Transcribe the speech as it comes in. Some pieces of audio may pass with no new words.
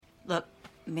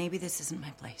maybe this isn't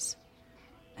my place.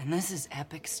 And this is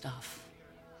epic stuff.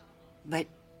 But,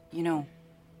 you know,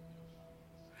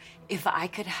 if I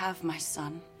could have my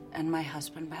son and my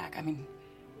husband back, I mean,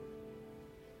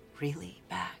 really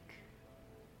back,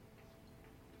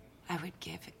 I would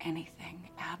give anything,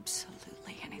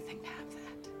 absolutely anything to have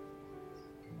that.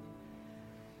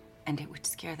 And it would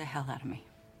scare the hell out of me.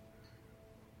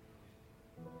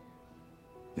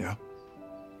 Yeah?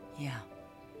 Yeah.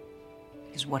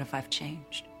 Because what if I've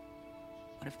changed?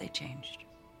 What if they changed?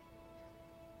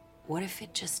 What if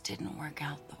it just didn't work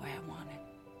out the way I wanted?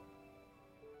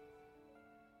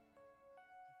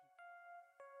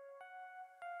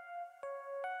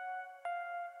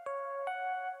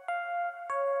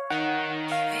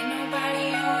 Ain't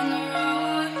nobody on the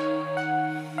road,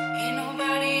 ain't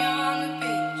nobody on the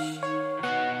beach.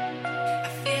 I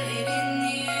feel it in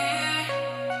the air,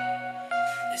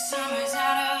 the summer's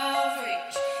out of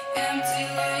reach. Empty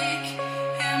lake,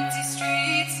 empty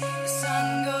streets, the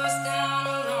sun goes down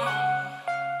alone.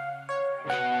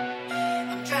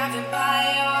 I'm driving by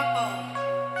your boat,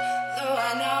 though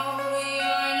I know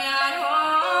you're not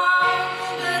home.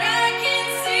 But I can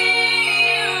see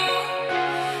you,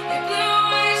 your blue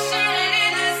eyes shining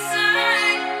in the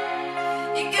sun.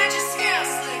 You got your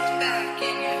scales slicked back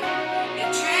and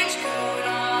your trench coat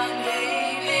on,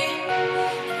 baby.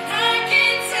 And I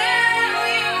can tell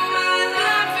you my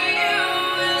love for you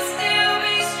will still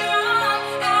be strong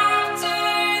after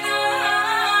the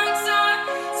hunks of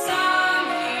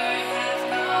summer have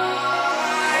gone.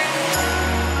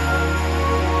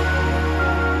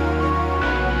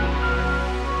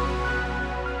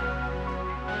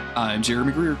 I'm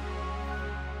Jeremy Greer,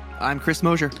 I'm Chris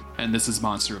Mosier. and this is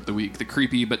Monster of the Week, the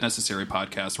creepy but necessary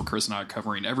podcast where Chris and I are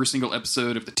covering every single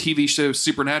episode of the TV show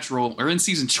Supernatural. We're in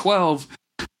season 12.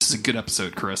 This is a good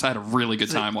episode, Chris. I had a really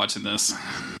good time watching this.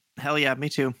 Hell yeah, me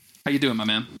too. How you doing, my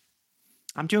man?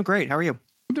 I'm doing great. How are you?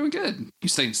 I'm doing good. You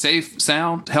staying safe,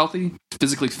 sound, healthy,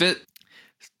 physically fit?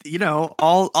 You know,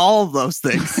 all of those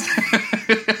things.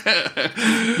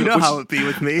 You know how it be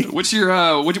with me. What's your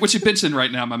what you benching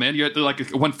right now, my man? You're at like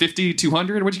 150,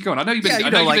 200? What you going? I know you've been. Yeah, you I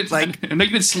know know, you've been. I know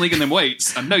you've been slinging them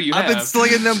weights. I know you have. I've been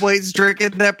slinging them weights,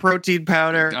 drinking that protein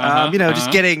powder.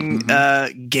 Just getting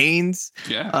gains.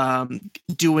 Yeah.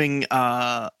 Doing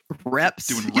reps.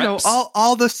 Doing You know, reps.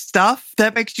 all the stuff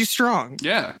that makes you strong.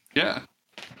 Yeah. Yeah.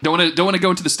 Don't want to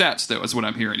go into the stats though, is what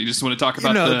I'm hearing. You just want to talk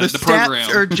about the stats program.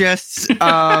 are just the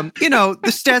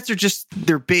stats are just,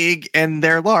 they're big and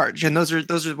they're large, and those are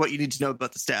what you need to know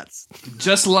about the stats.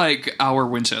 Just like our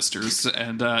Winchesters,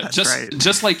 and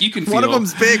just like you can feel. One of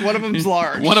them's big, one of them's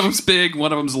large. One of them's big,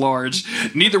 one of them's large.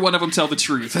 Neither one of them tell the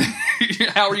truth.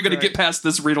 How are you going to get past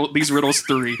these riddles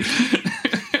 3?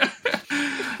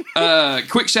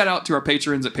 Quick shout out to our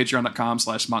patrons at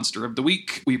patreon.com/monster of the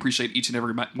week. We appreciate each and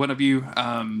every one of you.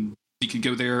 You can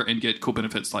go there and get cool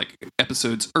benefits like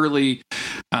episodes early.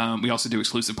 We also do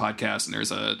exclusive podcasts, and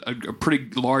there's a pretty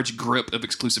large grip of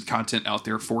exclusive content out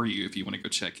there for you if you want to go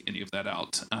check any of that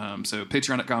out. So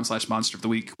patreon.com/monster of the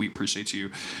week. We appreciate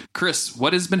you. Chris,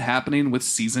 what has been happening with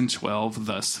season 12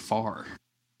 thus far?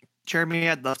 Jeremy,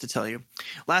 I'd love to tell you.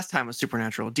 Last time with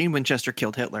Supernatural, Dean Winchester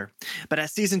killed Hitler. But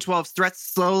as season 12's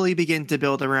threats slowly begin to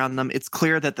build around them, it's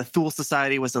clear that the Thule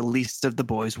Society was the least of the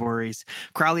boys' worries.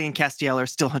 Crowley and Castiel are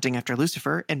still hunting after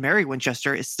Lucifer, and Mary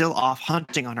Winchester is still off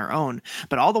hunting on her own.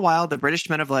 But all the while, the British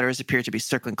men of letters appear to be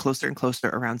circling closer and closer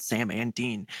around Sam and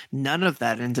Dean. None of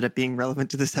that ended up being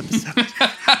relevant to this episode.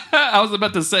 I was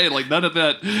about to say, like, none of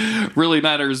that really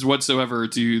matters whatsoever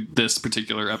to this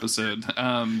particular episode,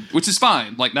 which is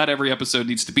fine. Like, not every episode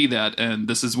needs to be that, and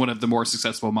this is one of the more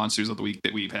successful Monsters of the Week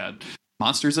that we've had.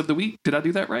 Monsters of the Week? Did I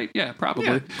do that right? Yeah, probably.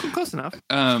 Yeah, close enough.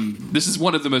 This is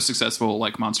one of the most successful,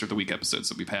 like, Monster of the Week episodes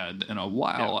that we've had in a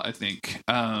while, I think.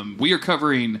 We are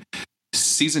covering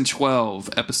season 12,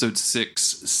 episode 6,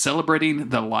 Celebrating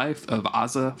the Life of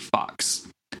Asa Fox.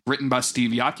 Written by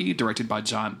Steve Yockey, directed by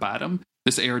John Badham.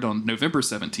 This aired on November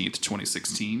 17th,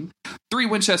 2016. 3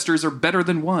 Winchesters are better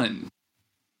than 1.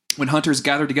 When hunters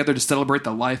gather together to celebrate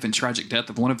the life and tragic death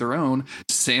of one of their own,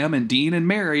 Sam and Dean and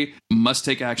Mary must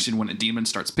take action when a demon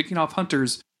starts picking off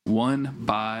hunters one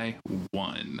by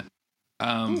one.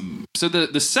 So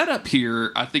the setup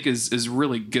here, I think, is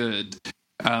really good.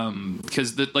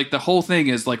 Because the whole thing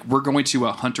is like, we're going to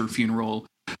a hunter funeral,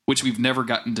 which we've never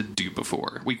gotten to do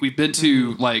before. We've been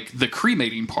to like the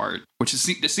cremating part, which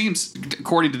it seems,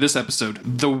 according to this episode,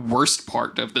 the worst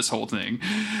part of this whole thing.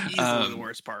 Easily the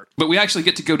worst part. But we actually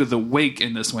get to go to the wake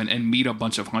in this one and meet a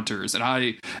bunch of hunters. And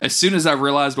as soon as I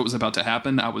realized what was about to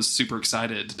happen, I was super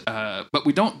excited. But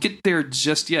we don't get there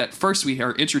just yet. First, we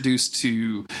are introduced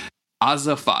to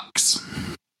Asa Fox.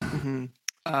 Mm-hmm.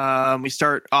 We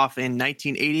start off in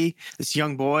 1980. This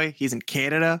young boy, he's in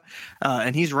Canada,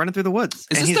 and he's running through the woods,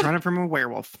 and he's running from a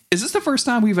werewolf. Is this the first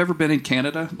time we've ever been in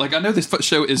Canada? Like, I know this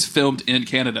show is filmed in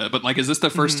Canada, but like, is this the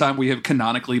first time we have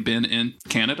canonically been in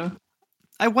Canada?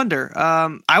 I wonder.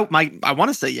 I want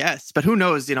to say yes, but who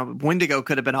knows? You know, Wendigo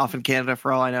could have been off in Canada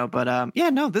for all I know. But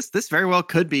yeah, no, this very well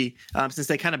could be, since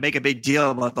they kind of make a big deal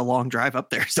about the long drive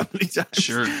up there so many times.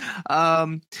 Sure.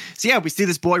 So yeah, we see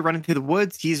this boy running through the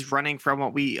woods. He's running from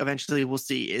what we eventually will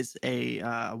see is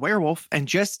a werewolf. And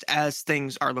just as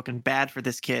things are looking bad for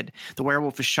this kid, the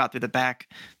werewolf is shot through the back.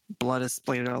 Blood is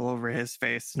splattered all over his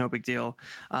face. No big deal.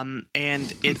 And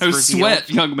it's no revealed, sweat,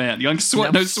 young man. No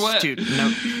sweat, dude. No,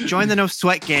 join the no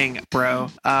sweat gang, bro.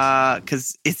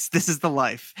 Because this is the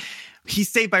life. He's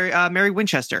saved by Mary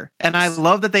Winchester, and I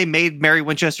love that they made Mary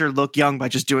Winchester look young by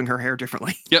just doing her hair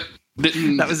differently. Yep.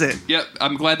 That was it. Yep.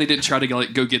 I'm glad they didn't try to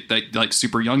go get that like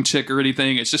super young chick or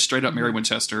anything. It's just straight up Mary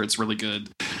Winchester. It's really good.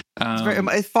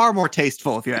 It's far more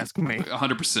tasteful, if you ask me.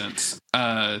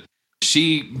 100%.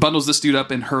 She bundles this dude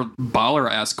up in her baller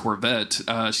ass Corvette.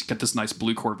 She's got this nice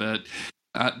blue Corvette.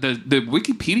 The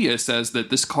Wikipedia says that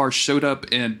this car showed up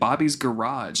in Bobby's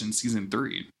garage in season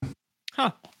 3.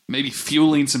 Huh. Maybe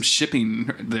fueling some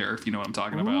shipping there, if you know what I'm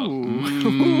talking about.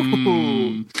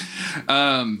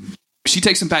 She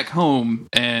takes him back home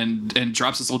and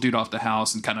drops this little dude off the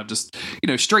house and kind of just,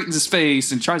 straightens his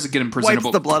face and tries to get him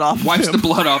presentable. Wipes the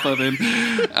blood off of him.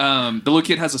 The little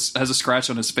kid has a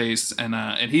scratch on his face,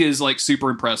 and he is like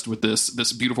super impressed with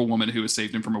this beautiful woman who has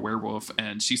saved him from a werewolf.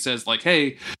 And she says like,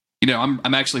 hey,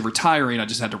 I'm actually retiring. I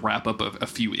just had to wrap up a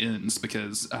few ends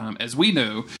because, as we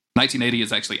know, 1980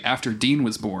 is actually after Dean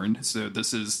was born. So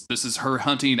this is her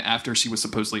hunting after she was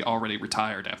supposedly already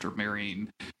retired after marrying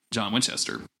John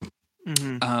Winchester.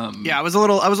 Mm-hmm. Yeah, I was a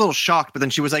little shocked, but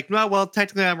then she was like, well,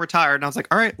 technically I'm retired. And I was like,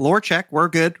 all right, lore check. We're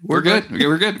good. We're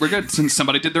good. Since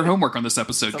somebody did their homework on this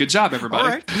episode. Good job, everybody. All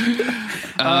right.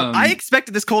 I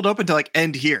expected this cold open to like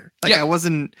end here. Like I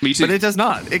wasn't, me too. But it does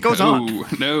not. It goes on.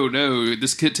 No.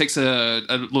 This kid takes a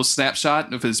little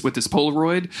snapshot with his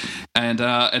Polaroid,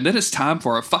 and then it's time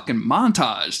for a fucking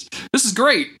montage. This is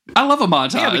great. I love a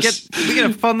montage. Yeah, we get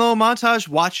a fun little montage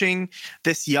watching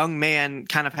this young man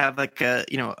kind of have like a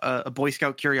Boy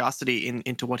Scout curiosity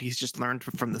into what he's just learned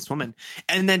from this woman,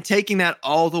 and then taking that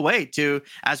all the way to,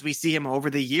 as we see him over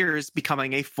the years,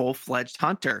 becoming a full-fledged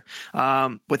hunter,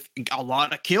 with a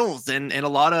lot of kills and a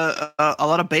lot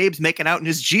of babes making out in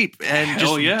his Jeep and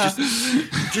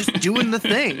just doing the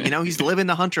thing. He's living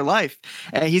the hunter life,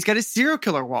 and he's got his serial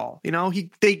killer wall.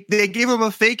 They gave him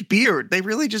a fake beard. They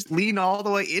really just lean all the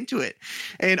way into it,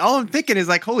 and all I'm thinking is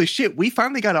like, holy shit, we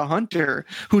finally got a hunter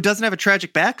who doesn't have a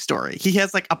tragic backstory. He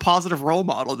has like a positive role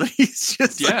model that he's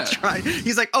just trying.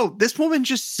 He's like, oh, this woman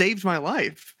just saved my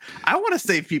life. I want to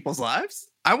save people's lives.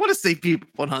 I want to save people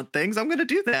and hunt things. I'm going to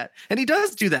do that. And he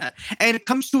does do that. And it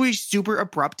comes to a super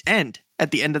abrupt end at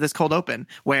the end of this cold open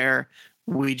where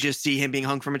we just see him being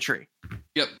hung from a tree.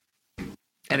 Yep.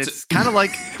 And it's kind of like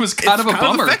it was kind of a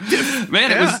bummer,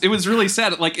 man. Yeah. It was really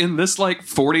sad. Like in this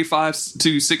 45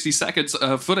 to 60 seconds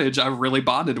of footage, I really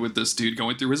bonded with this dude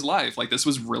going through his life. Like this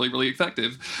was really, really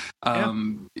effective.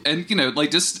 And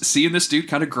just seeing this dude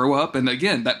kind of grow up, and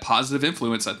again, that positive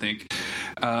influence, I think.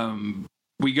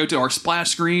 We go to our splash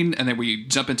screen, and then we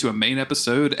jump into a main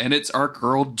episode, and it's our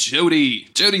girl Jody.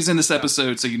 Jody's in this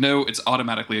episode, so it's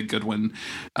automatically a good one.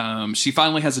 She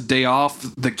finally has a day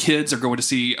off. The kids are going to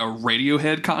see a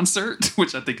Radiohead concert,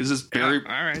 which I think is just very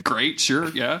great. Sure,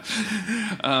 yeah.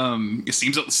 It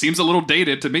seems a little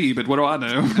dated to me, but what do I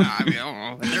know? I don't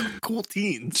know. They're cool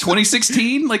teens.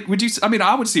 2016, like, would you? I mean,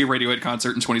 I would see a Radiohead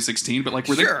concert in 2016, but like,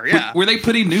 were they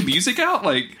putting new music out?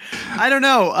 Like, I don't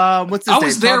know. What's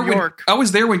his name? I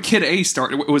was there when Kid A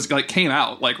started. It was like came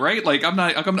out, like, right? Like I'm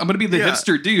gonna be the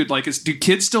hipster dude. Like, do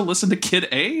kids still listen to Kid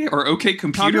A or OK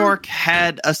Computer? Tom York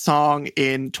had a song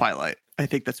in Twilight. I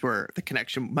think that's where the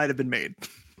connection might have been made.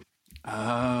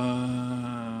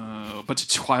 A bunch of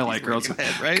Twilight girls,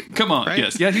 Radiohead, right? Come on, right?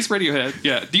 Yes, yeah, he's Radiohead.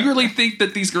 Yeah. Do you really think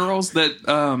that these girls that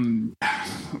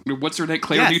what's her name,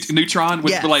 Claire Neutron,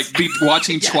 would like be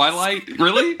watching Twilight?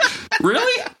 Really?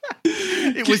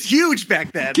 It was huge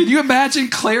back then. Can you imagine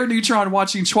Claire Neutron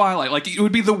watching Twilight? Like, it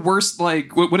would be the worst.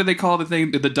 Like, what do they call the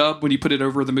thing? The dub when you put it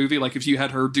over the movie. Like, if you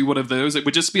had her do one of those, it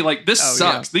would just be like, this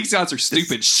sucks. Yeah. These guys are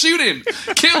stupid. Shoot him.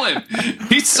 Kill him.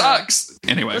 He sucks.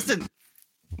 Anyway, listen.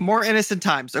 More innocent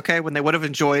times, okay, when they would have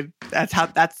enjoyed. That's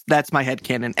my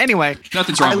headcanon. Anyway,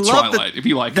 nothing's wrong with Twilight. If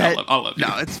you like that, I'll love you.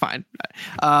 No, it's fine.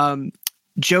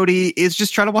 Jody is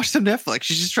just trying to watch some Netflix.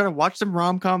 She's just trying to watch some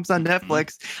rom-coms on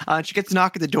Netflix. She gets a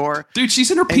knock at the door. Dude,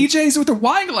 she's in her PJs with her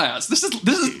wine glass. This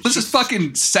is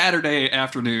fucking Saturday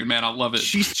afternoon, man. I love it.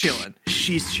 She's chilling.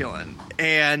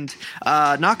 And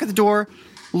knock at the door.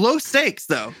 Low stakes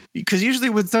though, because usually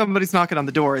when somebody's knocking on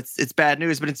the door, it's bad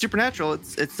news. But in Supernatural,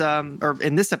 it's or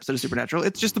in this episode of Supernatural,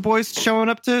 it's just the boys showing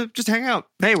up to just hang out.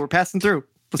 Hey, we're passing through.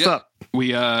 What's up?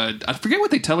 We I forget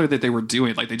what they tell her that they were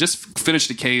doing. Like they just finished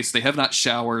a case. They have not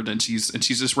showered, and she's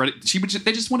just ready.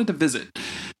 They just wanted to visit.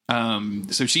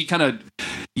 So she kind of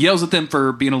yells at them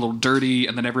for being a little dirty,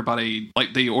 and then everybody,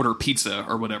 like, they order pizza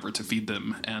or whatever to feed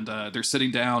them, and they're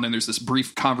sitting down, and there's this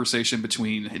brief conversation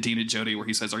between Dean and Jody where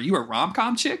he says, "Are you a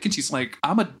rom-com chick?" And she's like,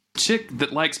 "I'm a chick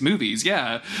that likes movies."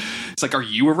 Yeah. It's like, "Are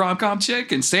you a rom-com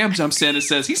chick?" And Sam jumps in and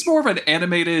says he's more of an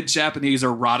animated Japanese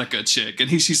erotica chick,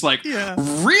 and she's like, Yeah.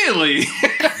 "Really?"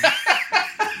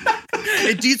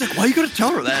 And Dean's like, "Why are you gonna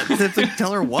tell her that?" It's like,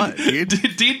 tell her what, dude?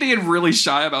 Dean being really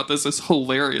shy about this is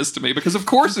hilarious to me, because of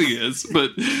course he is,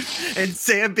 but And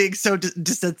Sam being so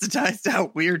desensitized to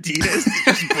how weird Dean is, to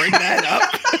just bring that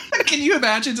up. can you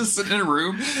imagine just sitting in a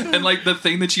room and like the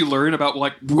thing that you learn about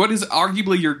like what is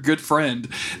arguably your good friend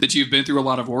that you've been through a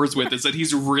lot of wars with is that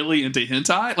he's really into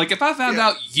hentai? Like if I found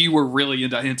out you were really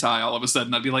into hentai all of a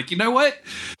sudden, I'd be like, you know what?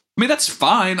 I mean, that's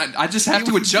fine. I just have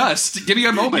to adjust. Give me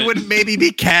a moment. You would maybe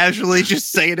be casually just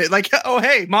saying it like, "Oh,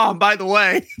 hey, Mom, by the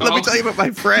way, let me tell you about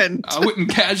my friend." I wouldn't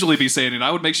casually be saying it.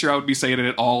 I would make sure I would be saying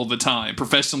it all the time,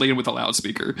 professionally and with a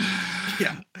loudspeaker.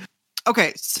 Yeah.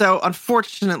 Okay, so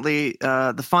unfortunately,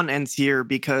 the fun ends here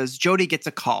because Jody gets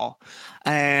a call,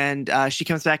 and she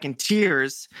comes back in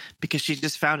tears because she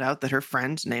just found out that her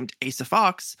friend named Asa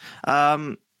Fox,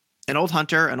 an old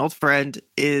hunter, an old friend,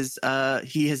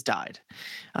 he has died.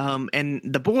 And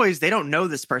the boys, they don't know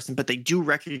this person, but they do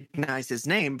recognize his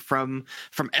name from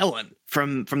Ellen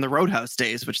from the Roadhouse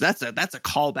days, which that's a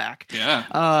callback.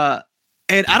 Yeah.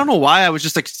 And I don't know why I was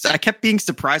just like, I kept being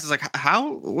surprised. I was like,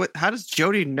 how does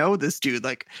Jody know this dude?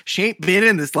 Like, she ain't been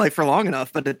in this life for long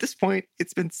enough. But at this point,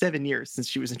 it's been 7 years since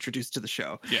she was introduced to the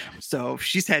show. Yeah. So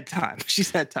she's had time.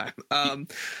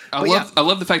 I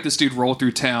love the fact this dude rolled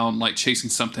through town like chasing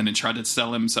something and tried to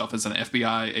sell himself as an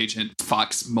FBI agent,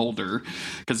 Fox Mulder,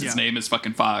 because his name is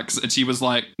fucking Fox. And she was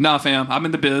like, "Nah, fam, I'm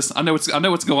in the biz. I know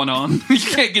what's going on. You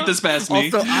can't get this past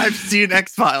me." Also, I've seen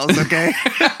X-Files, okay?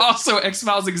 Also,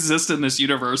 X-Files exists in this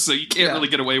universe, so you can't really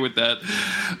get away with that.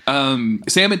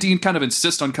 Sam and Dean kind of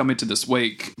insist on coming to this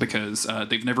wake because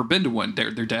they've never been to one.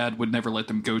 Their dad would never let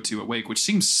them go to a wake, which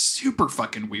seems super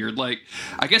fucking weird. Like,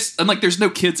 I guess, and like, there's no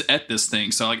kids at this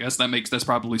thing, so I guess that's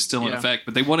probably still in effect.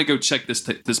 But they want to go check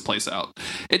this place out.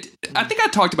 I think I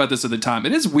talked about this at the time.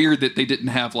 It is weird that they didn't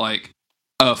have like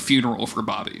a funeral for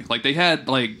Bobby. Like they had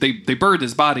like they buried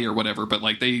his body or whatever, but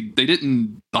like they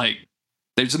didn't like.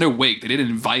 There's no wake. They didn't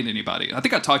invite anybody. I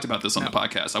think I talked about this on the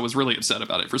podcast. I was really upset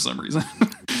about it for some reason.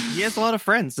 He has a lot of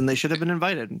friends, and they should have been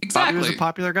invited. Exactly. Bobby was a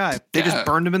popular guy. They just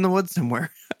burned him in the woods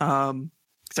somewhere,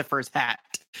 except for his hat.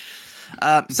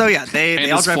 So yeah,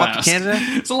 they all drive up to Canada.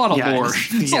 It's a lot of lore.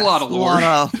 It's a lot of lore.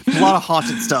 A lot of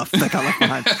haunted stuff that got left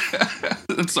behind.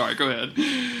 I'm sorry. Go ahead.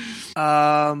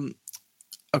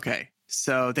 Okay.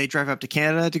 So they drive up to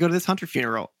Canada to go to this hunter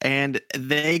funeral, and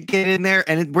they get in there,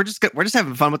 and we're just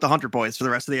having fun with the Hunter boys for the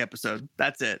rest of the episode.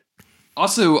 That's it.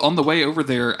 Also, on the way over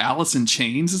there, Alice in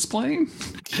Chains is playing.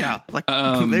 Yeah, like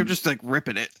they're just like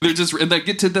ripping it. And they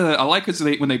get to I like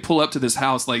when they pull up to this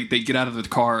house, like they get out of the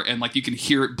car and like you can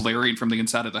hear it blaring from the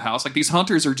inside of the house. Like these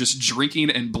hunters are just drinking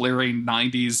and blaring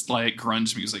 90s like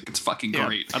grunge music. It's fucking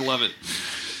great. I love it.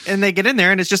 And they get in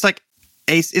there, and it's just like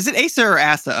Ace. Is it Asa or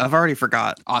Asa? I've already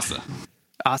forgot. Asa.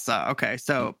 Okay,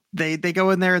 so they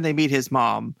go in there and they meet his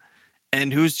mom,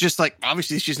 and who's just like,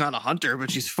 obviously she's not a hunter,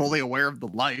 but she's fully aware of the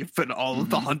life and all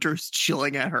of the hunters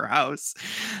chilling at her house.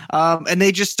 And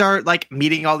they just start like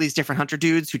meeting all these different hunter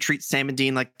dudes who treat Sam and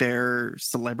Dean like they're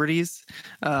celebrities,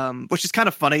 which is kind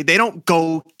of funny. They don't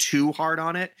go too hard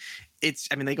on it.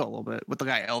 They go a little bit with the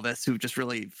guy Elvis, who just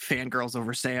really fangirls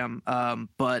over Sam.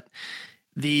 But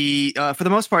for the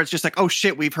most part, it's just like, oh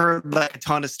shit, we've heard like a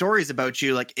ton of stories about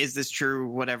you. Like, is this true?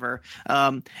 Whatever.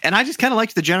 And I just kind of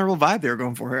liked the general vibe they were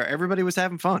going for here. Everybody was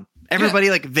having fun. Everybody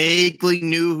like vaguely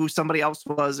knew who somebody else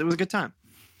was. It was a good time.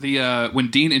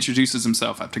 When Dean introduces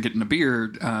himself after getting a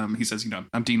beard, he says,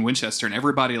 "I'm Dean Winchester," and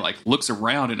everybody like looks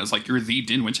around and is like, "You're the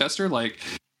Dean Winchester? Like,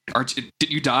 did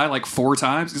you die like 4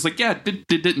 times?" He's like, "Yeah, it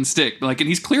didn't stick." Like, and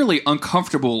he's clearly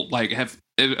uncomfortable, like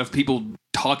of people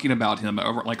talking about him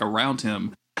or like around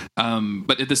him.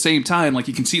 But at the same time, like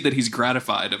you can see that he's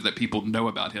gratified of that people know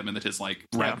about him and that his like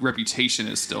reputation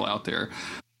is still out there.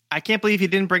 I can't believe he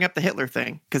didn't bring up the Hitler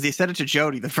thing because he said it to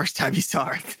Jodie the first time he saw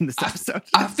her in this episode.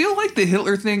 I feel like the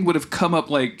Hitler thing would have come up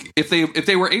like if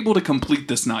they were able to complete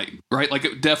this night, right? Like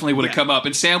it definitely would have come up,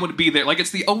 and Sam would be there. Like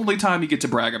it's the only time you get to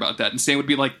brag about that, and Sam would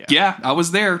be like, "Yeah, I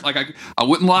was there. Like I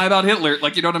wouldn't lie about Hitler.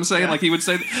 Like you know what I'm saying? Like he would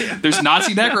say, "There's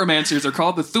Nazi necromancers. They're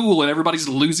called the Thule, and everybody's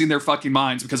losing their fucking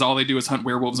minds because all they do is hunt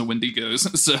werewolves and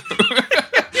Wendigos." So.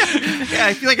 Yeah,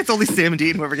 I feel like it's only Sam and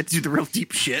Dean who ever get to do the real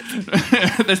deep shit.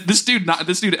 this dude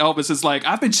Elvis is like,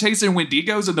 I've been chasing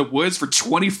Wendigos in the woods for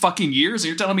 20 fucking years, and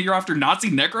you're telling me you're after Nazi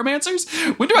necromancers?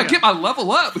 When do I get my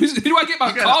level up? Who do I get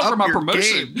my call for my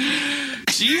promotion?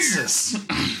 Jesus.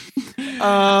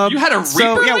 You had a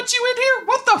Reaper with you in here?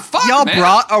 What the fuck, y'all man?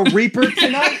 brought a Reaper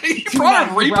tonight? You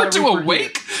brought a Reaper to a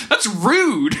wake? That's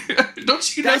rude.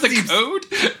 Don't you know the code?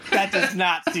 That does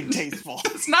not seem tasteful.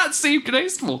 It's not seem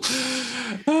tasteful.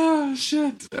 Oh,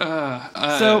 shit.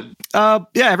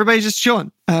 Everybody's just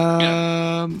chilling.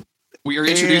 We are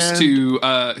introduced to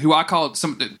who I called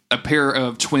a pair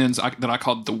of twins that I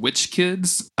called the Witch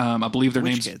Kids. I believe their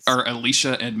names are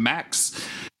Alicia and Max.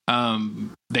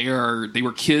 They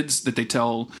were kids that they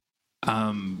tell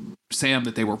Sam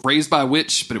that they were raised by a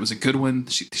witch, but it was a good one.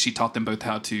 She taught them both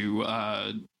how to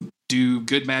do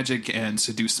good magic and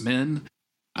seduce men.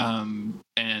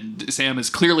 And Sam is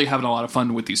clearly having a lot of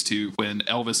fun with these two when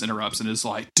Elvis interrupts and is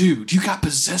like, "Dude, you got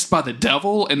possessed by the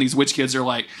devil?" And these witch kids are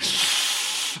like,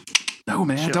 "No,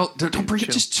 man, don't bring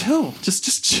it. Just chill.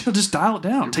 Just chill. Just dial it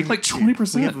down. Take like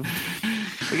 20%."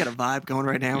 We got a vibe going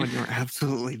right now, and you're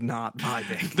absolutely not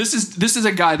vibing. This is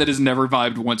a guy that has never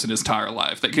vibed once in his entire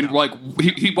life. That can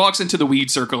he walks into the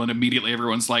weed circle and immediately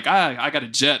everyone's like, I got a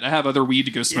jet. I have other weed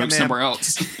to go smoke somewhere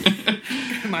else.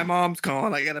 My mom's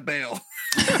calling. I got to bail.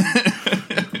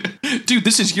 Dude,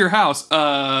 this is your house.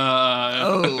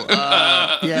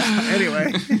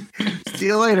 Anyway, see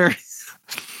you later.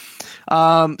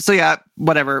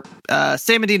 Whatever.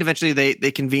 Sam and Dean eventually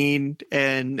they convene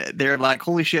and they're like,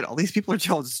 "Holy shit! All these people are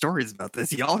telling stories about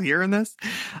this. Y'all hearing this?"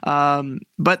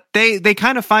 But they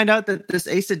kind of find out that this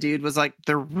Asa dude was like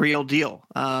the real deal.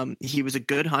 He was a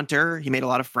good hunter. He made a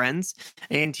lot of friends,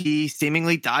 and he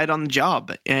seemingly died on the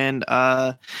job. And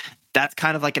that's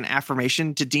kind of like an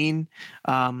affirmation to Dean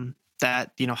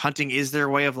that hunting is their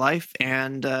way of life,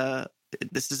 and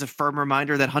this is a firm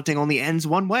reminder that hunting only ends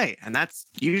one way, and that's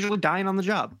usually dying on the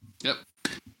job. Yep.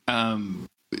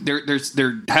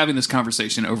 They're having this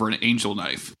conversation over an angel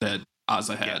knife that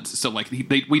Asa had. Yeah. So like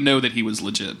we know that he was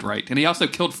legit, right? And he also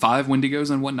killed 5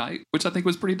 Wendigos in one night, which I think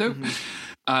was pretty dope.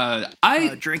 Mm-hmm.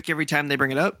 I drink every time they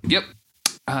bring it up. Yep.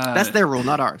 That's their rule,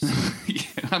 not ours. Yeah,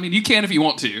 I mean, you can if you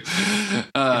want to.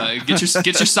 Get your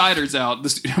ciders out.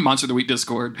 This Monster of the Week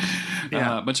Discord.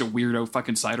 A bunch of weirdo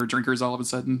fucking cider drinkers all of a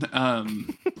sudden. The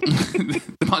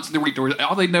Monster of the Week door.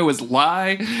 All they know is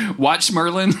lie, watch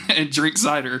Merlin, and drink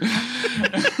cider.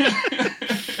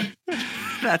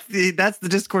 That's the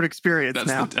Discord experience.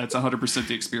 That's 100%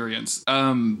 the experience.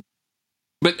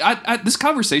 But this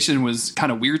conversation was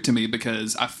kind of weird to me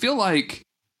because I feel like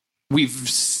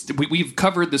we've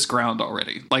covered this ground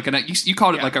already. Like, and you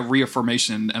called it like a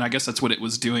reaffirmation, and I guess that's what it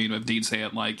was doing with Dean saying,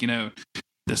 like,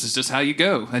 this is just how you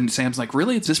go. And Sam's like,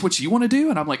 really? Is this what you want to do?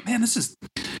 And I'm like, man, this is.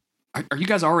 Are you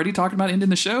guys already talking about ending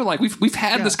the show? Like we've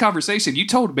had this conversation. You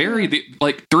told Barry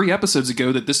like 3 episodes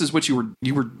ago that this is what you were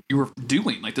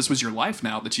doing. Like this was your life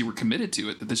now, that you were committed to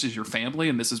it. That this is your family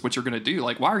and this is what you're going to do.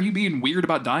 Like, why are you being weird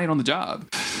about dying on the job?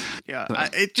 Yeah, so.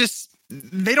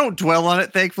 They don't dwell on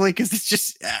it, thankfully, because it's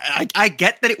just I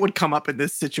get that it would come up in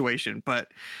this situation, but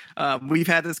we've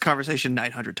had this conversation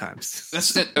 900 times.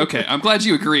 That's it. Okay. I'm glad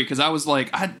you agree, because I was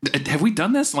like, have we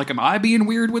done this? Like, am I being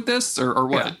weird with this or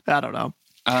what? Yeah, I don't know.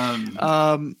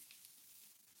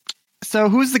 So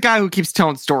who's the guy who keeps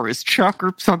telling stories? Chuck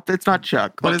or something? It's not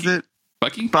Chuck. Bucky. What is it?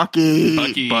 Bucky.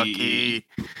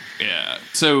 Yeah.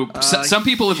 So some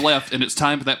people have left, and it's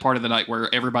time for that part of the night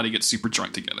where everybody gets super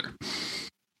drunk together.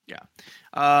 Yeah.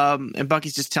 And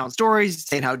Bucky's just telling stories,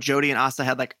 saying how Jodie and Asa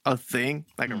had like a thing,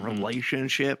 like a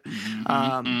relationship.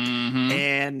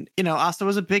 And, Asa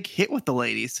was a big hit with the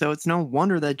ladies. So it's no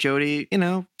wonder that Jodie,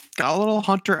 got a little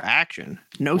hunter action.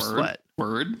 No sweat.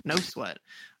 No sweat.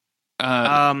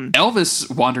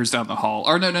 Elvis wanders down the hall.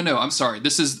 Or no. I'm sorry.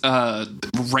 This is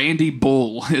Randy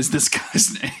Bull is this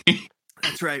guy's name.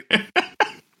 That's right.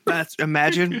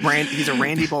 Imagine he's a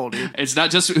Randy Bull, dude. It's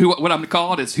not just what I'm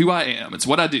called, it's who I am. It's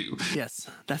what I do. Yes,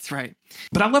 that's right.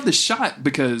 But I love this shot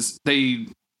because they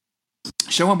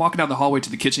show him walking down the hallway to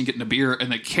the kitchen getting a beer,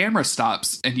 and the camera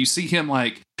stops, and you see him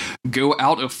like go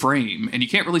out of frame, and you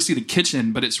can't really see the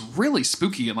kitchen, but it's really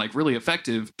spooky and like really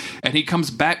effective. And he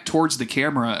comes back towards the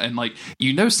camera, and like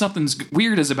something's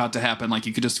weird is about to happen. Like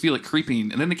you could just feel it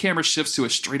creeping, and then the camera shifts to a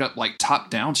straight up like top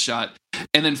down shot,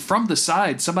 and then from the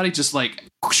side, somebody just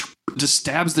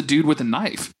stabs the dude with a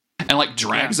knife and like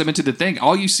drags him into the thing.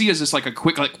 All you see is just like a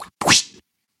quick like whoosh,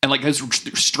 and like goes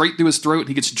straight through his throat, and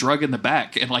he gets drug in the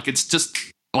back, and like it's just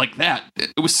like that.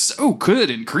 It was so good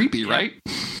and creepy, right?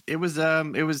 It was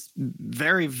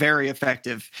very, very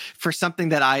effective for something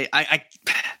that I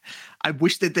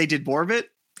wish that they did more of it.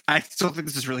 I still think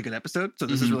this is a really good episode, so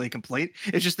this is really a complaint.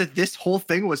 It's just that this whole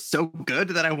thing was so good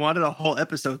that I wanted a whole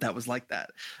episode that was like that.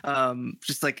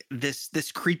 Just like this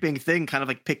creeping thing, kind of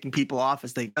like picking people off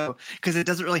as they go, because it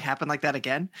doesn't really happen like that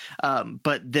again.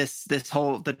 But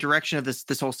the direction of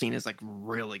this whole scene is like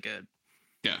really good.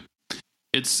 Yeah.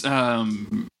 It's I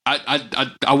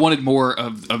wanted more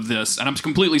of this, and I'm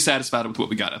completely satisfied with what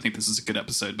we got. I think this is a good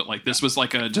episode, but like this was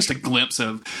like just a glimpse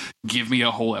of give me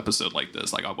a whole episode like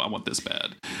this. Like I want this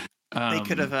bad. They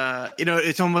could have,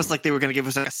 it's almost like they were going to give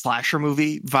us like a slasher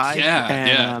movie vibe.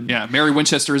 Yeah. Mary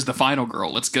Winchester is the final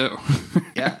girl. Let's go.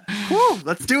 Yeah. Woo,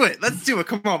 let's do it.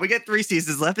 Come on, we got 3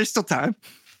 seasons left. There's still time.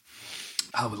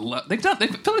 I would love. They feel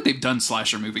like they've done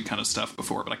slasher movie kind of stuff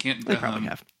before, but I can't. They probably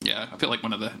have. Yeah, I feel like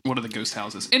one of the ghost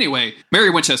houses. Anyway, Mary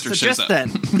Winchester shows up. Then,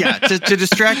 to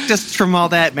distract us from all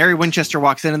that, Mary Winchester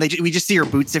walks in, and we just see her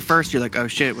boots at first. You're like, oh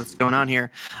shit, what's going on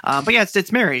here? But yeah,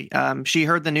 it's Mary. She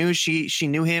heard the news. She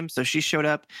knew him, so she showed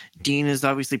up. Dean is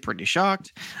obviously pretty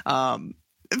shocked.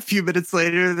 A few minutes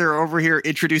later, they're over here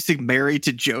introducing Mary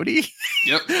to Jody.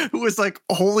 Yep. Who was like,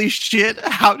 holy shit,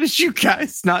 how did you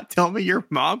guys not tell me your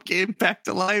mom came back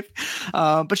to life?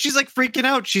 But she's like freaking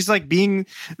out. She's like being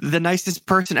the nicest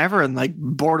person ever, and like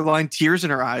borderline tears in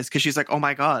her eyes, because she's like, oh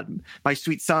my God, my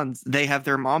sweet sons, they have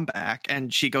their mom back.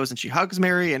 And she goes and she hugs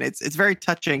Mary, and it's very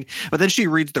touching. But then she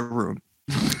reads the room.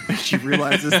 And she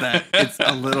realizes that it's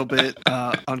a little bit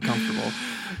uncomfortable.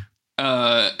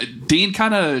 Dean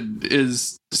kind of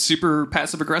is super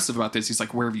passive aggressive about this. He's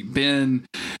like, where have you been?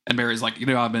 And Mary's like,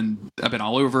 I've been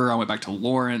all over. I went back to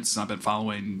Lawrence, and I've been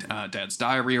following Dad's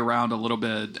diary around a little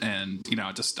bit, and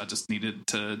I just needed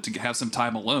to have some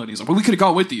time alone. He's like, well, we could have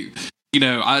gone with you. We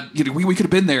could have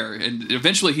been there. And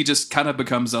eventually he just kind of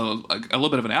becomes a little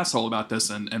bit of an asshole about this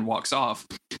and walks off.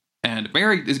 And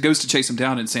Mary goes to chase him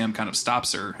down, and Sam kind of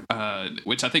stops her,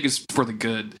 which I think is for the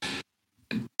good.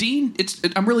 Dean,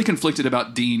 I'm really conflicted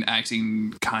about Dean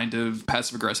acting kind of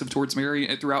passive aggressive towards Mary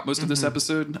throughout most of this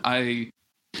episode. I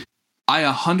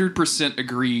 100%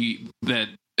 agree that,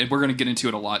 and we're going to get into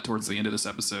it a lot towards the end of this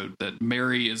episode, that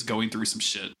Mary is going through some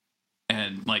shit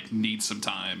and like needs some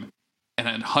time. And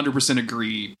I 100%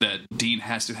 agree that Dean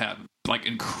has to have like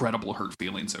incredible hurt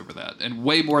feelings over that, and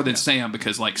way more than Sam,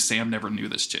 because like Sam never knew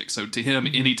this chick. So to him,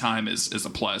 any time is a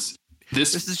plus.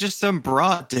 This is just some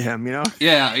broad to him,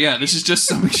 Yeah. This is just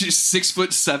some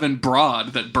 6'7"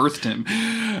 broad that birthed him.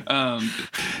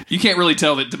 You can't really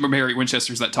tell that Mary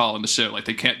Winchester's that tall in the show. Like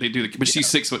they do, but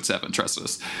she's 6'7". Trust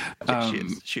us.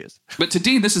 She is. But to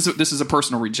Dean, this is a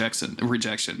personal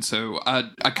rejection. So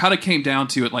I kind of came down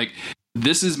to it like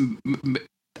this is.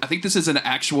 I think this is an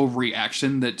actual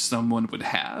reaction that someone would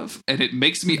have, and it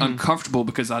makes me uncomfortable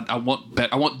because I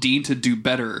want Dean to do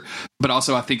better, but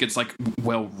also I think it's like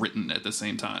well written at the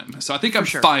same time. So I think I'm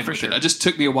fine with it. It just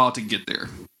took me a while to get there.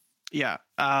 Yeah.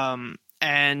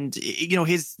 And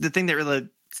the thing that really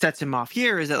sets him off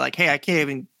here is that like, hey, I can't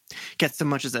even get so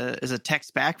much as a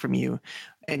text back from you,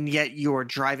 and yet you're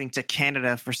driving to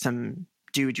Canada for some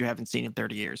dude you haven't seen in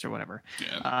 30 years or whatever.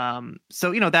 Yeah.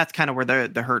 So that's kind of where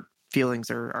the hurt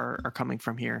feelings are coming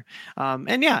from here.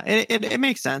 And yeah, it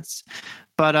makes sense.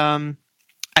 But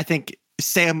I think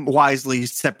Sam wisely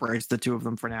separates the two of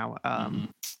them for now.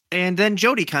 And then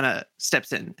Jody kind of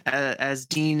steps in as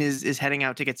Dean is heading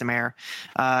out to get some air.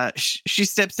 She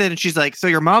steps in and she's like, "So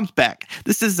your mom's back.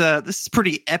 This is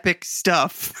pretty epic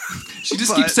stuff." She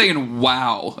just keeps saying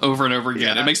 "wow" over and over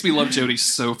again. Yeah. It makes me love Jody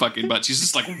so fucking much. She's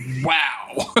just like,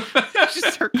 "Wow."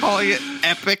 Just start calling it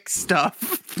epic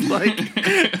stuff. Like,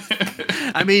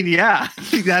 I mean, yeah,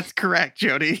 that's correct,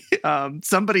 Jody.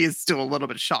 Somebody is still a little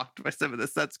bit shocked by some of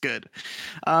this. That's good.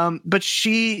 But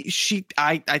she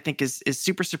I think is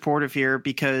super supportive here,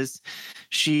 because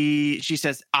she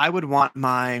says, I would want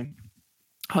my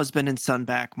husband and son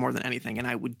back more than anything, and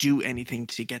I would do anything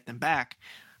to get them back,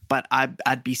 but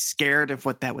I'd be scared of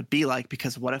what that would be like,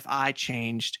 because what if I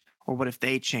changed, or what if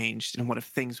they changed, and what if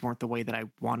things weren't the way that I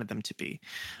wanted them to be?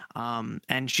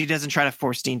 And she doesn't try to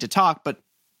force Dean to talk, but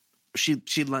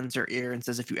she lends her ear and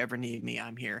says, "If you ever need me,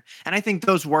 I'm here." And I think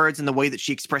those words and the way that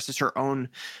she expresses her own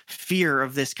fear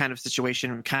of this kind of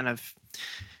situation kind of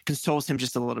consoles him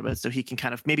just a little bit, so he can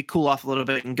kind of maybe cool off a little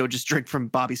bit and go just drink from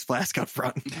Bobby's flask up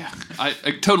front. Yeah, I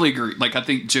totally agree. Like, I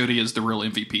think Jodie is the real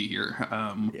MVP here.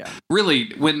 Yeah.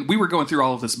 Really, when we were going through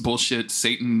all of this bullshit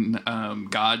Satan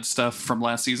God stuff from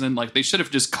last season, like, they should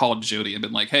have just called Jodie and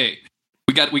been like, "Hey,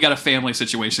 we got a family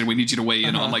situation we need you to weigh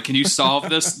in on. Like, can you solve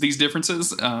these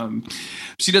differences?"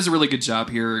 She does a really good job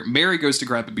here. Mary goes to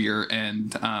grab a beer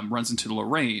and runs into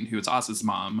Lorraine, who is Oz's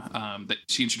mom. That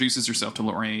she introduces herself to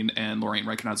Lorraine, and Lorraine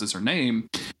recognizes her name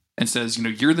and says,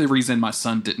 "You're the reason my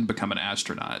son didn't become an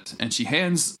astronaut." And she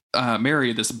hands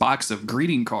Mary this box of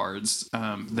greeting cards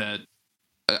that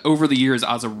over the years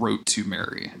Ozza wrote to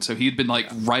Mary. So he had been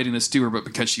writing this to her, but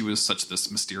because she was such this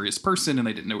mysterious person and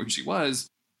they didn't know who she was,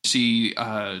 she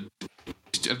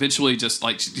eventually he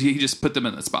just put them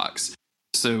in this box.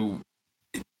 So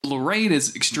Lorraine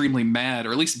is extremely mad,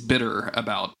 or at least bitter,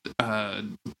 about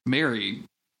Mary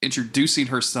introducing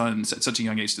her sons at such a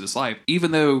young age to this life.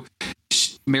 Even though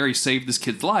Mary saved this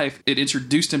kid's life, it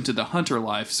introduced him to the hunter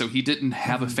life, so he didn't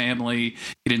have a family,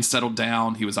 he didn't settle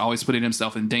down, he was always putting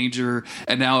himself in danger,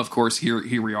 and now, of course, here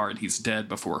we are, and he's dead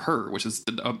before her, which is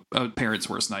a parent's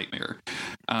worst nightmare.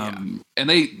 And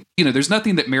they, there's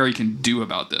nothing that Mary can do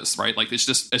about this, right? Like,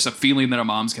 it's a feeling that a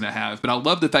mom's gonna have, but I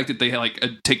love the fact that they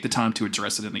take the time to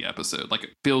address it in the episode. Like,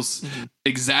 it feels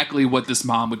exactly what this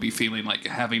mom would be feeling, like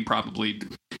having probably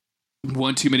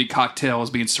one too many cocktails,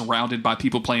 being surrounded by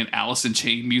people playing Alice in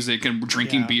Chain music and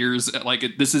drinking beers. Like,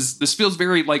 this feels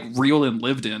very real and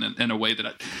lived in a way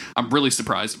that I'm really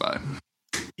surprised by.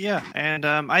 Yeah, and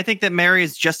I think that Mary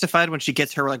is justified when she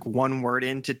gets her one word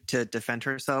in to defend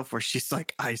herself, where she's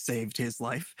like, "I saved his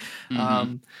life."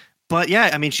 But yeah,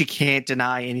 I mean, she can't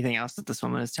deny anything else that this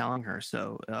woman is telling her.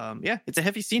 So it's a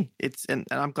heavy scene. And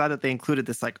I'm glad that they included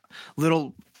this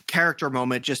little character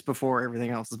moment just before everything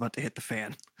else is about to hit the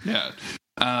fan. Yeah.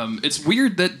 It's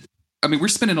weird that, I mean, we're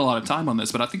spending a lot of time on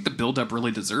this, but I think the buildup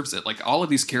really deserves it. Like, all of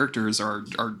these characters are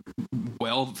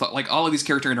well, all of these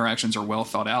character interactions are well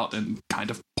thought out and kind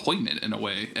of poignant in a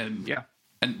way. And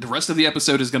and the rest of the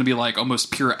episode is going to be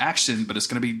almost pure action, but it's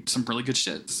going to be some really good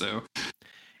shit. So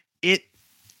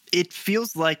it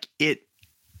feels like it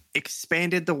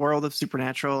expanded the world of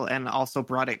Supernatural and also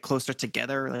brought it closer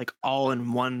together, all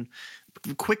in one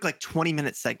quick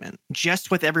 20-minute segment,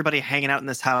 just with everybody hanging out in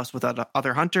this house with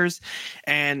other hunters.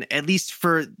 And at least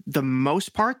for the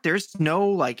most part, there's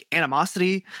no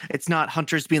animosity. It's not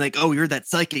hunters being like, "Oh, you're that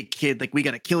psychic kid, we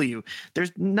gotta kill you."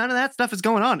 There's none of that stuff is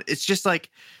going on. It's just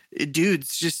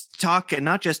dudes just talking,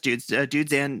 not just dudes,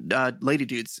 dudes and lady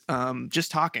dudes,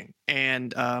 just talking.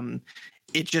 And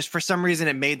it just, for some reason,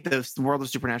 it made the world of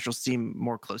Supernatural seem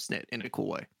more close-knit in a cool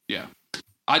way. Yeah.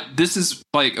 This is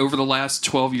over the last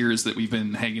 12 years that we've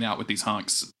been hanging out with these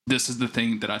hunks, this is the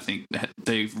thing that I think that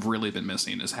they've really been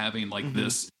missing, is having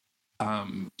this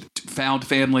found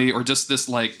family, or just this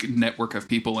network of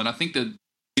people. And I think that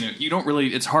you don't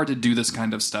really, it's hard to do this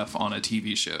kind of stuff on a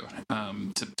TV show,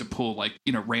 to pull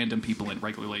random people in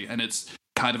regularly, and it's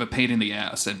kind of a pain in the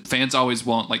ass, and fans always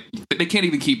want they can't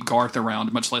even keep Garth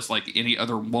around, much less any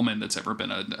other woman that's ever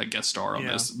been a guest star on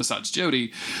this besides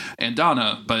Jodie and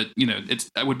Donna. But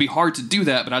it would be hard to do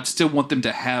that, but I'd still want them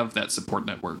to have that support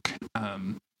network.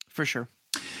 For sure.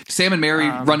 Sam and Mary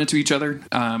run into each other,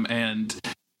 and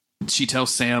she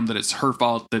tells Sam that it's her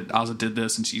fault that Ozza did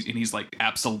this, and he's like,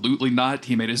 "Absolutely not.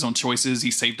 He made his own choices.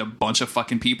 He saved a bunch of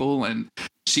fucking people." And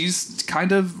she's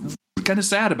kind of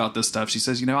sad about this stuff. She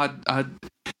says, I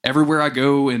everywhere I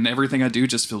go and everything I do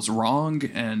just feels wrong.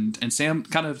 And Sam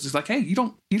kind of is like, "Hey, you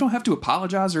don't have to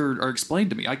apologize or explain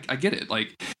to me. I get it.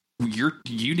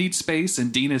 You need space,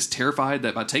 and Dean is terrified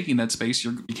that by taking that space,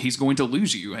 he's going to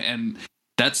lose you. And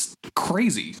that's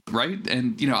crazy, right?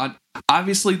 And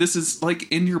obviously this is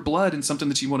in your blood and something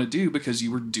that you want to do, because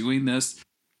you were doing this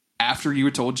after you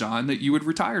had told John that you had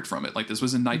retired from it. This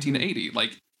was in 1980.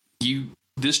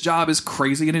 This job is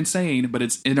crazy and insane, but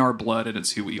it's in our blood and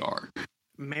it's who we are."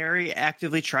 Mary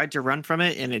actively tried to run from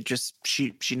it, and it just,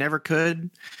 she never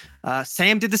could.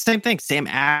 Sam did the same thing. Sam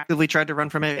actively tried to run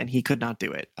from it, and he could not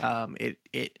do it.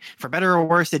 It for better or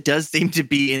worse, it does seem to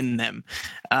be in them.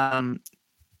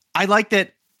 I like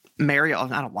that Mary,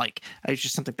 it's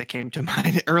just something that came to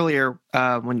mind earlier,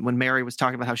 when Mary was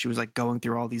talking about how she was going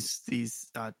through all these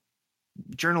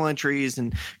journal entries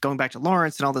and going back to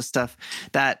Lawrence and all this stuff,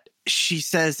 that she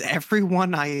says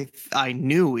everyone I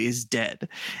knew is dead,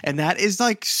 and that is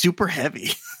super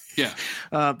heavy. Yeah.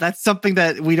 That's something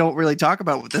that we don't really talk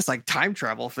about with this time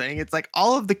travel thing. It's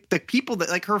all of the people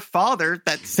that her father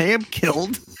that Sam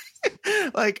killed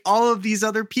Like all of these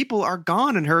other people are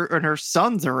gone, and her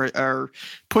sons are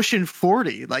pushing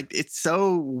 40. Like it's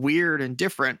so weird and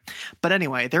different. But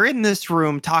anyway, they're in this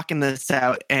room talking this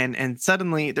out, and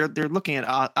suddenly they're looking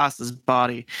at Asa's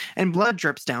body, and blood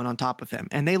drips down on top of him.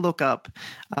 And they look up,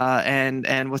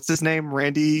 and what's his name?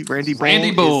 Randy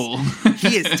Bull.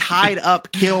 He is tied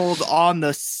up, killed on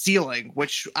the ceiling,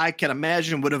 which I can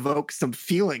imagine would evoke some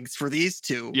feelings for these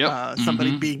two. Yep.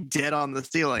 Somebody being dead on the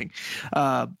ceiling.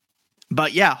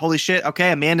 But yeah, holy shit.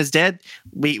 Okay, Amanda's dead.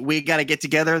 We got to get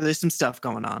together. There's some stuff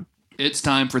going on. It's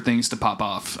time for things to pop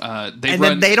off.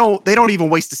 Then they don't even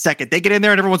waste a second. They get in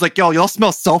there and everyone's like, "Yo, y'all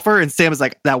smell sulfur." And Sam is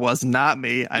like, "That was not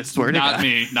me. I swear to God, not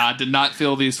me. No, I did not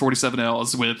fill these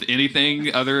 47Ls with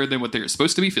anything other than what they're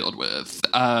supposed to be filled with."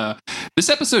 This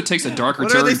episode takes a darker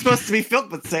What turn. are they supposed to be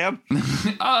filled with, Sam?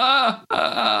 Yeah.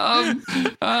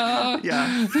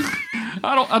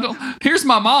 I don't. Here's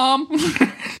my mom.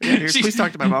 Please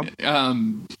talk to my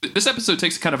mom. This episode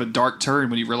takes kind of a dark turn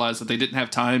when you realize that they didn't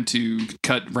have time to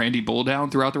cut Randy Bull down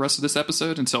throughout the rest of this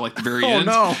episode until like the very end.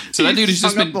 No. So that dude has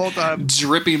just hung up the whole been time.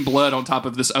 dripping blood on top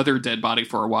of this other dead body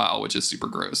for a while, which is super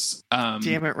gross.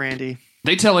 Damn it, Randy.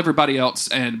 They tell everybody else,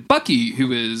 and Bucky,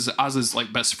 who is Oz's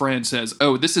like best friend, says,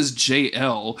 "Oh, this is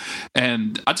JL,"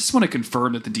 and I just want to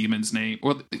confirm that the demon's name,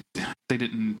 or they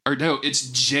didn't, or no, it's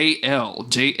JL,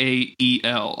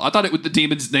 JAEL. I thought the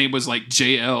demon's name was like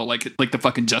JL, like the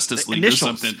fucking Justice League Initials.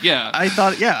 or something. Yeah, I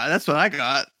thought, yeah, that's what I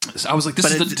got. so I was like, this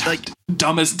But is it's the like-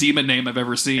 dumbest demon name I've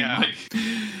ever seen. Yeah. Like,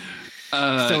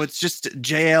 So it's just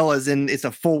JL, as in it's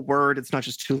a full word. It's not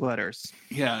just two letters.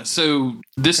 yeah, so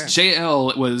this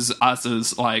JL was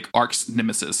Asa's like arch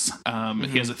nemesis.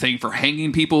 He has a thing for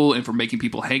hanging people and for making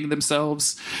people hang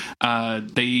themselves.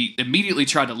 They immediately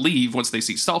try to leave once they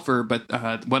see sulfur,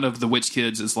 but one of the witch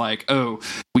kids is like, "Oh,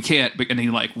 we can't," and he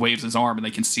like waves his arm, and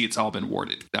they can see it's all been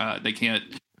warded. They can't.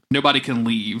 Nobody can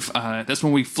leave. That's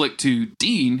when we flick to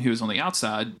Dean, who is on the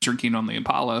outside drinking on the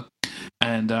Impala,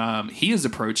 and he is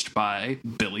approached by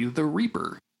Billy the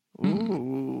Reaper.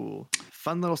 Ooh,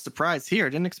 fun little surprise here.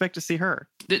 Didn't expect to see her.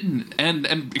 Didn't, and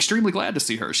extremely glad to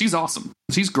see her. She's awesome.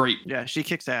 She's great. Yeah, she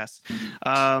kicks ass.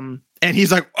 And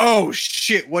he's like, "Oh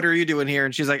shit, what are you doing here?"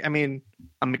 And she's like, "I mean,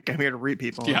 I'm here to read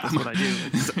people. Yeah. That's what I do."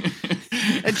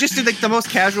 And just in like the most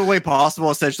casual way possible,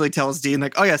 essentially tells Dean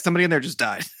like, "Oh yeah, somebody in there just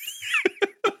died."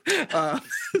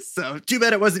 So too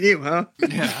bad it wasn't you, huh?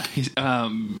 Yeah.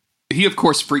 He of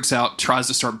course freaks out, tries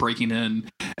to start breaking in,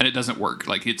 and it doesn't work.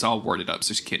 Like it's all warded up,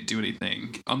 so she can't do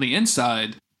anything. On the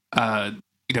inside,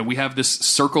 we have this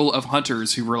circle of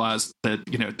hunters who realize that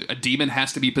a demon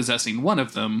has to be possessing one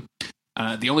of them.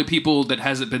 The only people that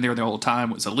hasn't been there the whole time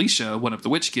was Alicia, one of the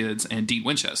witch kids, and Dean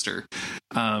Winchester.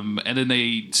 And then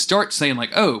they start saying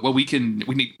like, "Oh, well, we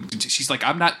need." She's like,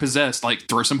 "I'm not possessed. Like,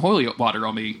 throw some holy water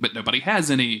on me," but nobody has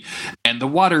any, and the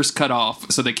water's cut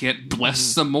off, so they can't bless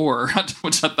some more,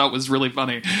 which I thought was really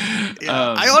funny.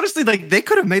 Yeah. I honestly they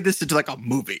could have made this into like a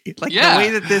movie. Like Yeah. the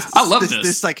way that I love this.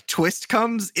 this like twist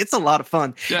comes, it's a lot of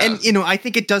fun. Yeah. And I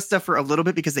think it does stuff for a little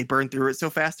bit because they burn through it so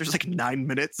fast. There's like 9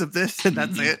 minutes of this, and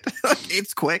that's it.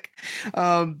 It's quick.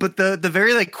 But the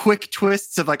very like quick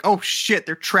twists of like, oh shit,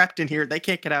 they're trapped in here. They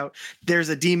can't get out. There's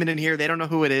a demon in here. They don't know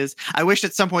who it is. I wish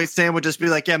at some point Sam would just be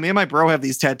like, "Yeah, me and my bro have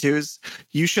these tattoos.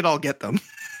 You should all get them."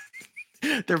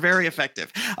 They're very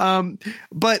effective.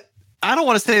 But I don't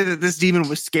want to say that this demon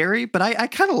was scary, but I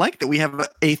kind of like that we have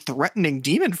a threatening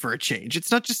demon for a change. It's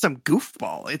not just some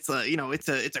goofball.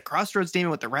 It's a crossroads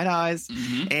demon with the red eyes,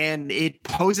 and it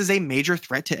poses a major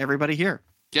threat to everybody here.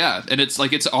 Yeah, and it's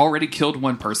like it's already killed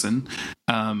one person.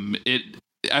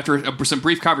 After some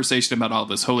brief conversation about all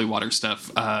this holy water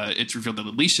stuff, it's revealed that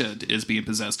Alicia is being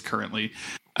possessed currently.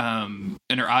 And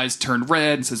her eyes turn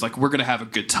red and says like, "We're gonna have a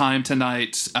good time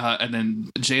tonight." And then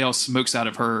JL smokes out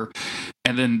of her,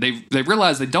 and then they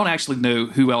realize they don't actually know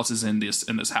who else is in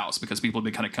this house because people have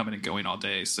been kind of coming and going all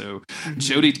day. So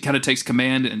Jody kind of takes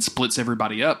command and splits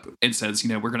everybody up and says,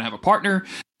 "We're gonna have a partner.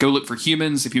 Go look for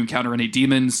humans. If you encounter any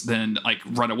demons, then like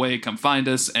run away, come find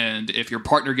us. And if your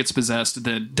partner gets possessed,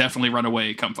 then definitely run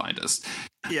away, come find us."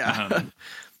 Yeah.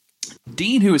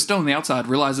 Dean, who is still on the outside,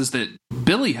 realizes that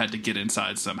Billy had to get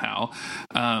inside somehow.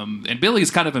 And Billy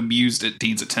is kind of amused at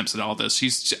Dean's attempts at all this.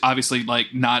 She's obviously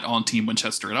like not on Team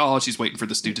Winchester at all. She's waiting for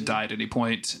this dude to die at any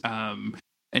point. And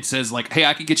says like, "Hey,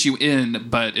 I can get you in,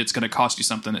 but it's going to cost you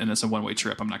something. And it's a one-way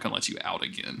trip. I'm not going to let you out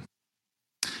again."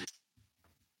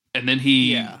 And then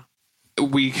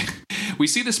we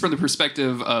see this from the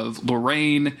perspective of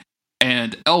Lorraine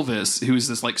and Elvis, who is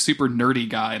this like super nerdy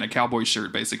guy in a cowboy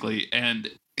shirt, basically.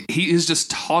 And he is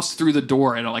just tossed through the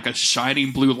door in like a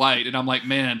shining blue light, and I'm like,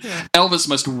 man, Elvis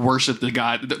must worship the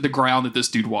ground that this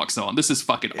dude walks on. This is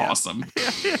fucking awesome.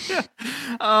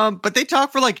 But they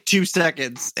talk for like 2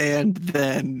 seconds, and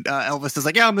then Elvis is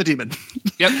like, "Yeah, I'm the demon.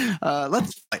 Yep.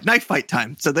 Let's fight. Knife fight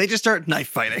time." So they just start knife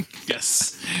fighting.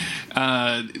 Yes.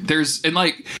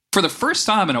 For the first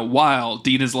time in a while,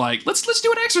 Dean is like, let's do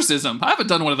an exorcism. I haven't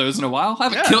done one of those in a while. I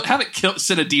haven't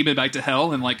sent a demon back to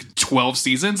hell in like 12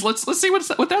 seasons. Let's see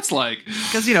what that's like.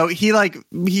 Because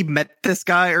he met this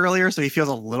guy earlier, so he feels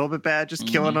a little bit bad just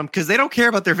killing them, because they don't care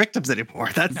about their victims anymore.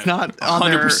 That's not on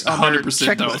their 100%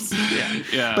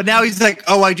 checklist. Yeah. But now he's like,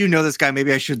 oh, I do know this guy.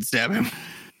 Maybe I should stab him.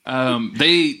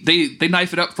 They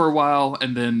knife it up for a while,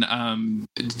 and then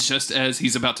just as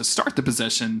he's about to start the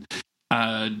possession,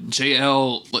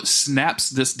 JL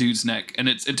snaps this dude's neck, and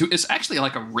it's actually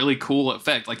like a really cool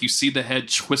effect. Like you see the head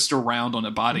twist around on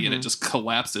a body, and it just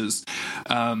collapses.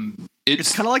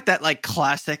 It's kind of like that like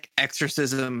classic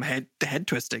exorcism head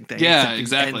twisting thing. Yeah,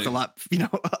 exactly. Ends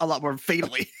a lot more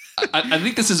fatally. I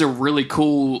think this is a really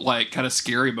cool, like, kind of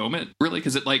scary moment, really,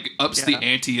 because it like ups the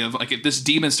ante of like if this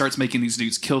demon starts making these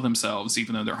dudes kill themselves,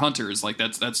 even though they're hunters. Like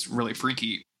that's really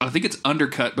freaky. I think it's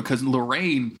undercut because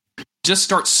Lorraine just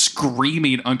starts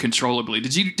screaming uncontrollably.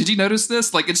 Did you notice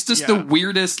this? Like it's just the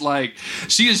weirdest. Like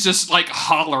she is just like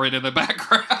hollering in the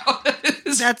background.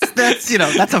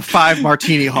 That's a 5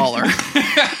 martini holler.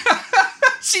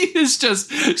 She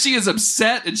is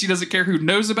upset, and she doesn't care who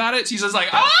knows about it. She's just like,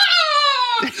 ah!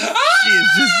 She is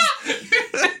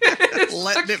just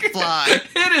letting it fly.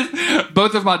 It is.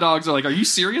 Both of my dogs are like, are you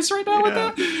serious right now with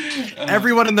that?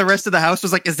 Everyone in the rest of the house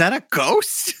was like, is that a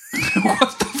ghost?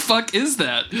 What the fuck is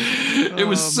that? It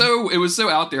was so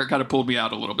out there. It kind of pulled me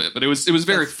out a little bit, but it was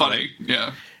very funny.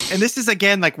 Yeah. And this is,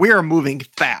 again, like, we are moving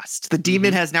fast. The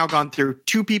demon has now gone through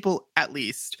 2 people at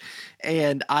least.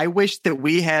 And I wish that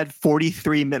we had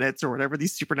 43 minutes or whatever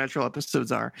these Supernatural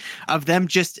episodes are of them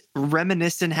just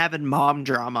reminiscing, having mom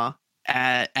drama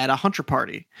at a hunter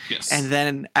party. Yes. And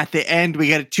then at the end, we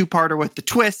get a 2-parter with the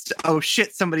twist. Oh,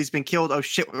 shit, somebody's been killed. Oh,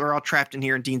 shit, we're all trapped in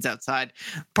here and Dean's outside.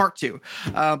 Part 2.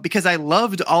 Because I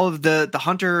loved all of the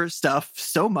hunter stuff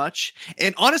so much.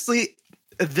 And honestly,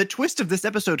 the twist of this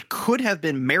episode could have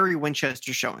been Mary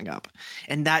Winchester showing up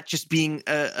and that just being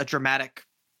a dramatic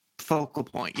focal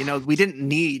point. We didn't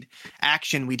need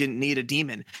action. We didn't need a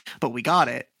demon, but we got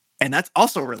it. And that's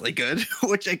also really good,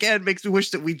 which again makes me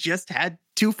wish that we just had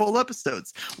 2 full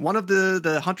episodes. One of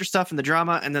the hunter stuff and the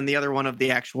drama, and then the other one of the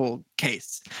actual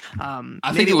case.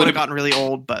 I think it would have gotten really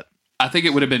old, but I think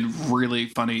it would have been really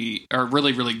funny or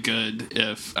really, really good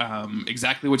if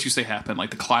exactly what you say happened. Like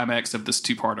the climax of this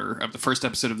 2-parter, of the first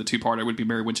episode of the 2-parter, would be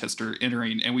Mary Winchester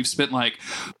entering. And we've spent like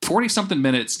 40 something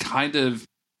minutes kind of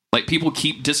like people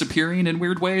keep disappearing in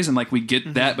weird ways. And like we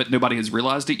get that, but nobody has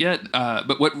realized it yet.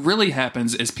 But what really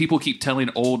happens is people keep telling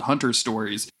old hunter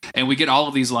stories, and we get all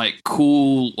of these like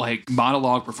cool like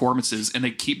monologue performances, and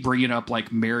they keep bringing up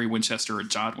like Mary Winchester or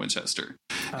John Winchester.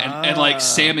 And like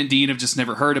Sam and Dean have just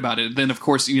never heard about it. And then of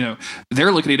course,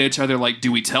 they're looking at each other like,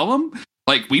 do we tell them?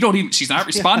 Like, we don't even, she's not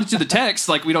responding to the text.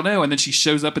 Like, we don't know. And then she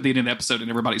shows up at the end of the episode and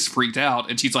everybody's freaked out.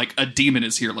 And she's like, a demon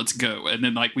is here. Let's go. And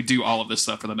then like we do all of this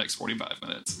stuff for the next 45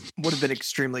 minutes. Would have been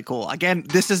extremely cool. Again,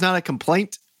 this is not a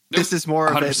complaint. Nope, this is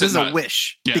more of this is a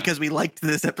wish because we liked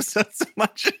this episode so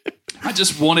much. I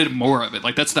just wanted more of it.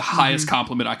 Like, that's the highest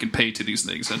compliment I can pay to these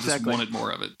things. I just wanted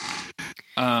more of it.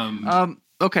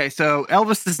 Okay, so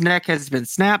Elvis's neck has been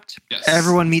snapped. Yes.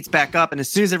 Everyone meets back up, and as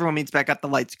soon as everyone meets back up, the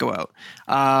lights go out.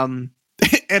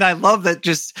 And I love that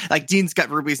just like Dean's got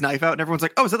Ruby's knife out, and everyone's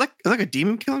like, "Oh, is that like a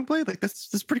demon killing blade? Like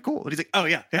that's pretty cool." And he's like, "Oh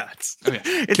yeah, it's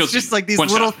just like these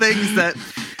little things that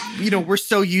we're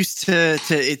so used to.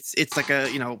 It's like a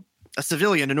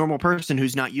civilian, a normal person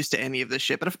who's not used to any of this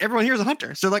shit. But if everyone here is a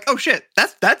hunter, so they're like, oh shit,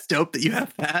 that's dope that you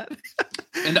have that."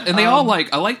 And they all I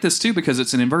like this too because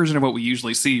it's an inversion of what we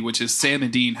usually see, which is Sam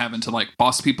and Dean having to like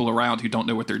boss people around who don't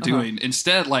know what they're doing.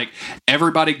 Instead, like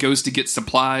everybody goes to get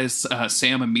supplies.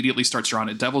 Sam immediately starts drawing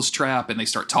a devil's trap, and they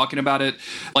start talking about it.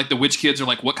 Like the witch kids are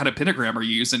like, "What kind of pentagram are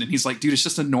you using?" And he's like, "Dude, it's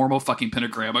just a normal fucking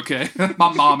pentagram, okay?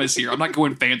 My mom is here. I'm not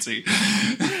going fancy."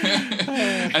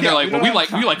 And they're like, "Well, we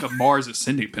like a Mars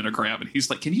ascending pentagram." And he's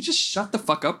like, "Can you just shut the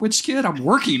fuck up, witch kid? I'm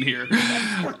working here."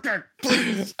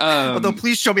 Please. Although,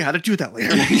 please show me how to do that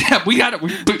later. Yeah, we got it.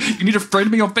 You need to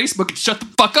friend me on Facebook and shut the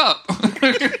fuck up.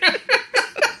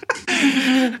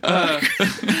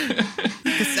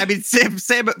 I mean, Sam,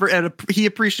 he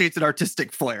appreciates an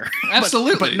artistic flair.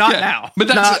 Absolutely, but not now. But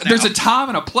there's a time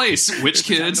and a place. Witch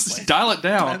kids, dial it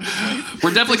down.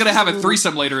 We're definitely going to have a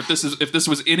threesome later if this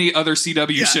was any other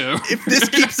CW show. If this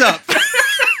keeps up.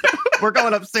 we're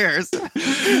going upstairs.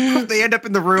 They end up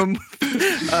in the room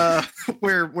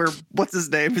where what's his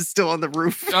name is still on the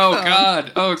roof. Oh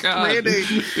God! Randy.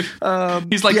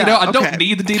 He's like, yeah, I don't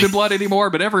need the demon blood anymore,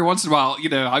 but every once in a while,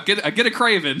 I get a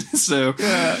craving. So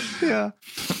yeah.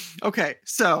 Okay,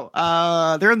 so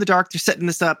they're in the dark. They're setting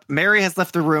this up. Mary has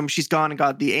left the room. She's gone and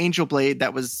got the angel blade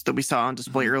that we saw on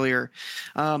display earlier.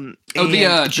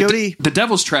 Jody, the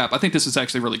devil's trap. I think this is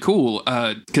actually really cool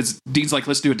because Dean's like,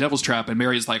 let's do a devil's trap, and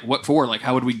Mary's like, what for? Like,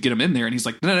 how would we get him in there? And he's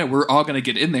like, no, we're all gonna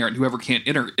get in there, and whoever can't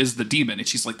enter is the demon. And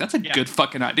she's like, that's a good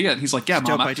fucking idea. And he's like, yeah,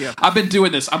 Mom, I've been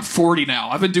doing this. I'm 40 now.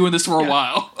 I've been doing this for a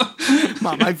while.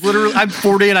 Mom, I'm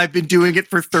 40 and I've been doing it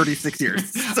for 36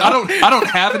 years. So. I don't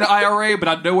have an IRA, but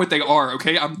I know what they are.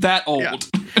 Okay, I'm that old. Yeah.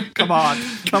 Come on.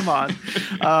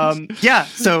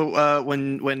 So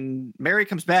when Mary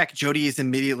comes back, Jody is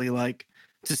immediately like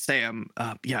to Sam,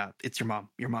 it's your mom.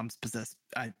 Your mom's possessed.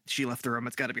 She left the room.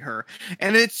 It's got to be her.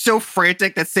 And it's so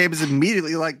frantic that Sam is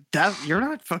immediately like, you're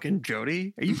not fucking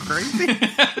Jody. Are you crazy?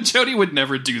 Jody would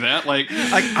never do that. Like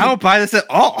I don't buy this at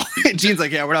all. And Jean's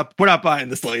like, yeah, we're not buying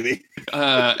this lady.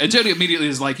 And Jody immediately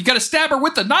is like, you got to stab her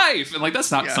with the knife. And like,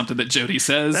 that's not something that Jody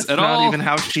says that's at not all. Even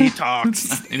how she talks.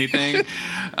 Not anything.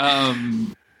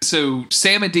 So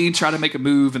Sam and Dean try to make a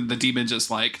move, and the demon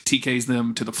just like TKs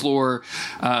them to the floor.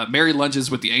 Mary lunges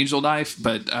with the angel knife,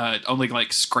 but only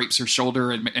like scrapes her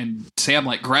shoulder, and Sam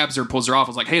like grabs her, pulls her off.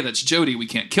 I was like, "Hey, that's Jody. We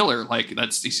can't kill her." Like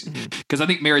that's because I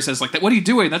think Mary says like, "What are you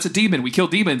doing? That's a demon. We kill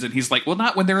demons." And he's like, "Well,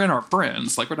 not when they're in our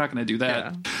friends. Like we're not going to do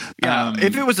that." Yeah.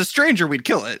 If it was a stranger, we'd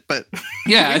kill it. But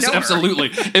yeah, absolutely.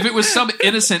 If it was some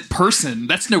innocent person,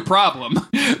 that's no problem.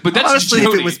 But that's honestly,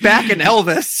 Jody. if it was back in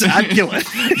Elvis, I'd kill it.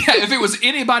 Yeah, if it was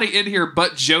anybody in here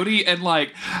but Jody, and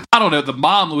like I don't know, the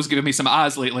mom was giving me some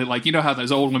eyes lately, like you know how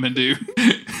those old women do.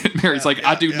 Mary's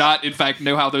I do not in fact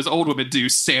know how those old women do,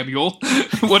 Samuel.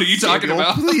 What are you talking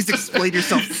about? Please explain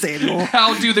yourself, Samuel.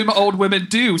 How do them old women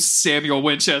do, Samuel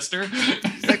Winchester?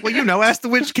 It's like, well, ask the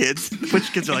witch kids. The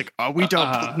witch kids are like, oh, we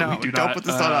don't. No, we don't put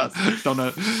this on us. Don't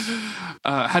know.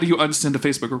 How do you unsend a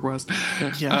Facebook request?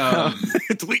 Yeah.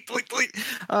 Delete.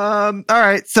 All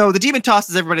right. So the demon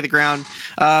tosses everybody to the ground.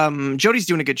 Jody's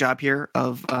doing a good job here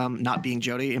of not being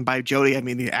Jody. And by Jody, I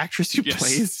mean the actress who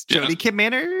plays Jody, Kim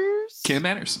Manners. Kim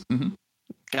Manners. Mm-hmm.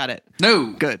 Got it.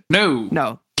 No. Good.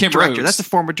 No. Kim director. Rhodes. That's a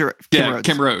former director.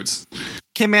 Kim Rhodes.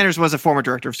 Kim Manners was a former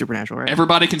director of Supernatural, right?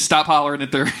 Everybody can stop hollering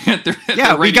at their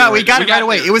we got it right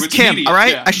away. It was Kim, all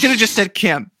right? Yeah. I should have just said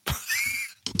Kim.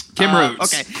 Kim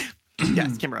Rhodes. Okay.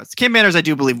 Yes, Kim Rhodes. Kim Manners, I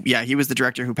do believe, he was the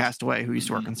director who passed away, who used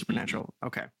to work on Supernatural.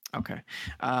 Okay.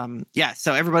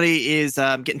 So everybody is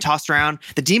getting tossed around.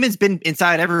 The demon's been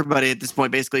inside everybody at this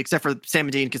point, basically, except for Sam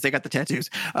and Dean, because they got the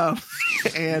tattoos.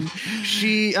 And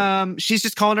she's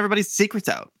just calling everybody's secrets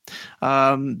out.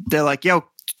 They're like, yo,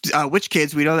 witch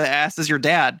kids, we know that Ass is your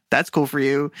dad. That's cool for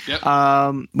you. Yep.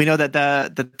 We know that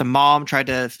the mom tried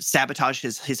to sabotage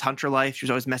his hunter life. She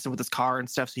was always messing with his car and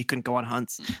stuff, so he couldn't go on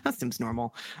hunts. That seems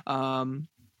normal.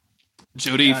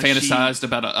 Jody fantasized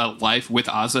about a life with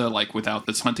Asa, like without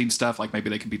this hunting stuff. Like maybe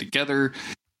they could be together.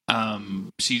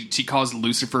 She calls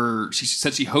Lucifer. She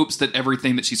said she hopes that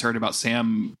everything that she's heard about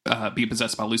Sam being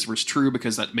possessed by Lucifer is true,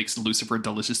 because that makes Lucifer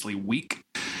deliciously weak.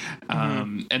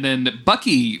 And then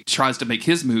Bucky tries to make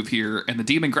his move here, and the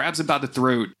demon grabs him by the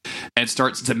throat and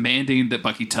starts demanding that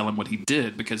Bucky tell him what he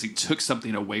did, because he took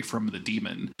something away from the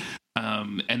demon.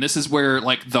 And this is where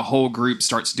like the whole group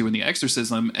starts doing the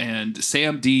exorcism, and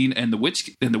Sam, Dean, and the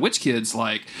witch kids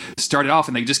like started off,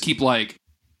 and they just keep like,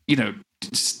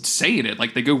 saying it,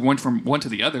 like they go one from one to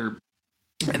the other.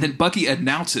 And then Bucky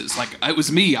announces, like, it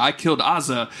was me, I killed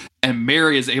Asa, and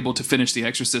Mary is able to finish the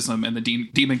exorcism, and the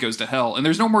demon goes to hell. And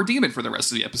there's no more demon for the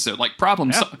rest of the episode. Like,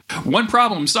 one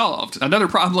problem solved. Another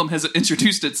problem has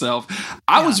introduced itself.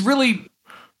 I was really...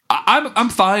 I'm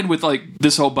fine with like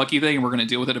this whole Bucky thing, and we're going to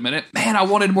deal with it in a minute. Man, I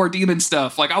wanted more demon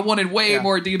stuff. Like I wanted way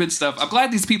more demon stuff. I'm glad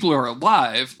these people are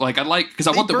alive. Like because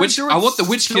I want the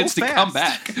witch kids to come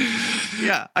back.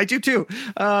 Yeah, I do too.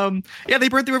 They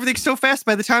burned through everything so fast.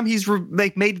 By the time he's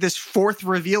made this fourth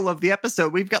reveal of the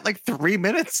episode, we've got like 3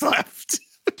 minutes left,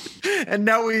 and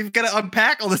now we've got to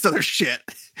unpack all this other shit.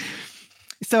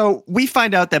 So we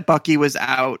find out that Bucky was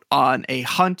out on a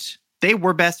hunt. They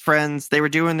were best friends. They were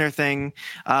doing their thing.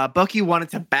 Bucky wanted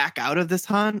to back out of this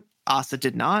hunt. Asa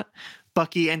did not.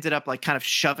 Bucky ended up like kind of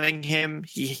shoving him.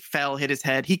 He fell, hit his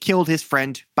head. He killed his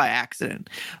friend by accident.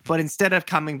 But instead of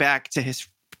coming back to his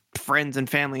friends and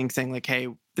family and saying like, hey,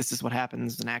 this is what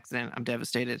happens, an accident, I'm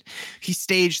devastated, he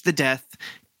staged the death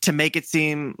to make it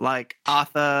seem like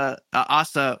Asa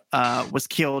was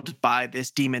killed by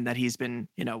this demon that he's been,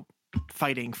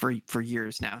 fighting for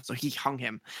years now. So he hung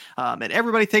him. And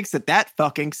everybody thinks that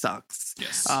fucking sucks.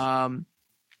 Yes.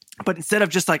 But instead of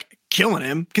just like killing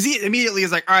him, because he immediately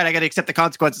is like, all right, I got to accept the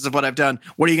consequences of what I've done.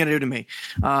 What are you going to do to me?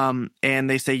 And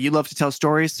they say, you love to tell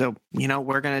stories. So,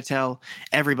 we're going to tell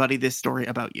everybody this story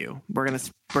about you. We're going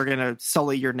to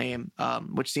sully your name,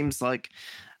 which seems like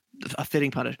a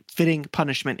fitting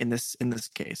punishment in this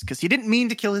case, because he didn't mean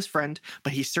to kill his friend,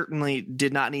 but he certainly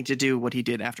did not need to do what he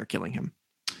did after killing him.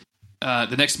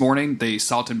 The next morning, they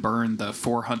salt and burn the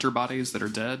 4 hunter bodies that are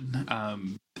dead.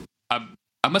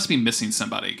 I must be missing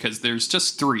somebody because there's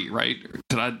just 3, right?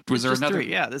 Was there another?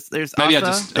 3, yeah. There's Maybe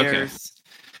Asa, there's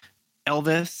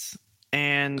Elvis,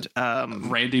 and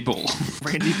Randy Bull.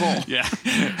 Randy Bull. Yeah.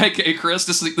 Hey, Chris,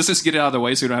 let's just get it out of the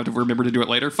way so we don't have to remember to do it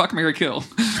later. Fuck, marry, kill.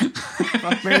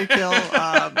 Fuck, marry, kill.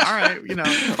 All right,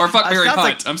 Or fuck, marry, hunt.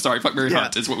 Like, I'm sorry, fuck, marry,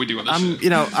 hunt is what we do on this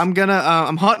shit.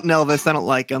 I'm hunting Elvis. I don't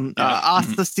like him. Yeah.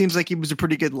 Asa seems like he was a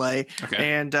pretty good lay. Okay.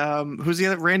 And who's the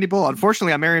other? Randy Bull.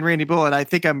 Unfortunately, I'm marrying Randy Bull, and I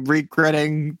think I'm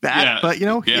regretting that. Yeah. But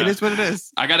it is what it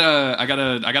is. I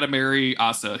gotta marry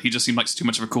Asa. He just seemed like too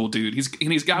much of a cool dude.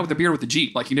 He's a guy with a beard with the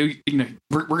Jeep. Like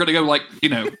we're gonna go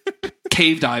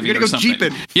cave diving or something.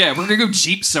 Jeeping. Yeah, we're gonna go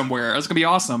Jeep somewhere. That's gonna be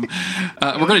awesome.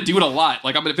 We're gonna do it a lot.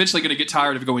 Like I'm eventually gonna get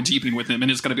tired of going Jeeping with him,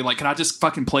 and it's gonna be like, can I just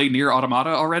fucking play Nier Automata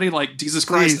already? Like Jesus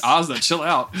Christ, Please. Asa, chill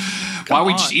out. Why are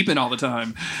we Jeeping all the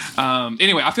time?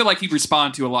 Anyway, I feel like he'd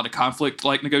respond to a lot of conflict,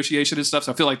 like negotiation and stuff.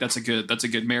 So I feel like that's a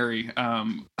good marry.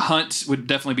 Hunt would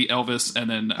definitely be Elvis, and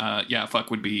then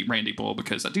fuck would be Randy Bull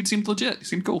because that dude seemed legit. He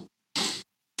seemed cool.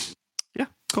 Yeah,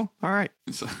 cool. All right.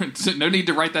 So no need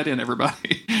to write that in,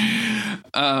 everybody.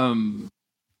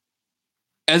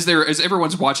 As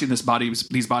everyone's watching these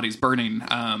bodies burning,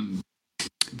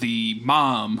 the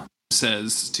mom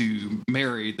says to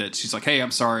Mary that she's like, "Hey,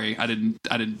 I'm sorry.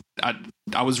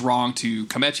 I was wrong to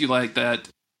come at you like that.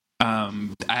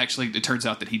 It turns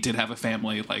out that he did have a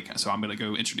family. So I'm gonna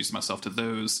go introduce myself to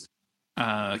those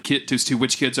those 2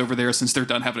 witch kids over there since they're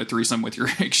done having a threesome with your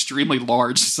extremely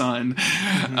large son."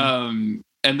 Mm-hmm.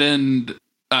 And then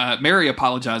Mary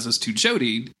apologizes to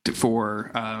Jody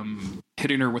for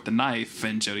hitting her with the knife,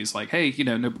 and Jody's like, "Hey,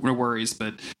 no worries,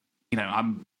 but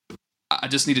I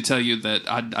just need to tell you that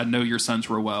I know your sons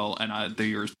real well, and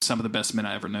they are some of the best men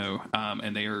I ever know,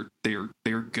 and they are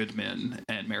good men."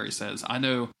 And Mary says, "I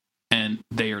know, and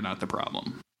they are not the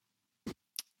problem."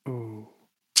 Oh,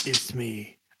 it's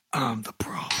me. I'm the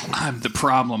problem. I'm the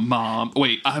problem, Mom.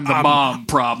 Wait, I'm the mom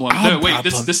problem. No, wait,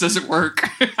 problem. this doesn't work.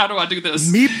 How do I do this?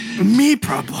 Me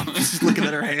problem. She's looking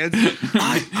at her hands.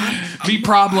 Me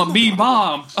problem, me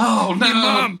mom. Oh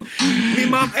no. Me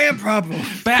mom and problem.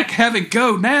 Back heaven,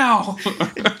 go now.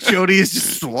 Jody is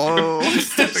just slow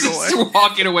stepping away. Just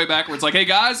walking away backwards like, hey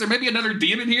guys, there may be another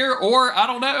demon here, or I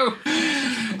don't know.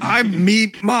 I'm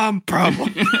me mom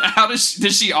problem. How does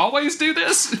she always do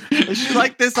this? Is she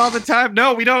like this all the time?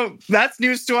 No, we don't. That's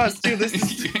news to us too. This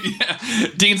is yeah.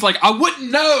 Dean's like, I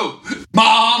wouldn't know,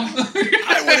 Mom.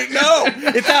 I wouldn't know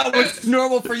if that was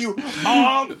normal for you,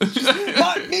 Mom.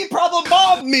 Me problem,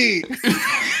 Mom, me.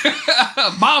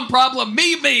 Mom problem,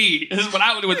 me. This is what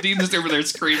I would do with Dean just over there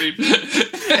screaming.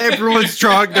 Everyone's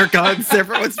drawing their guns.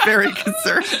 Everyone's very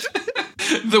concerned.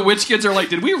 The witch kids are like,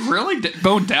 did we really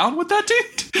bone down with that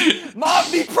dude?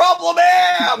 Mom, me problem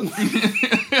am.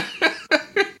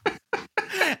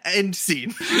 End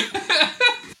scene.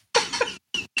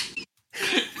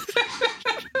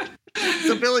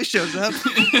 So Billy shows up.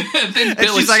 Then And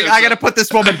she's like, I gotta put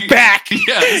this woman back.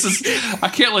 Yeah, I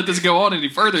can't let this go on any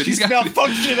further. She's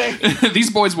malfunctioning.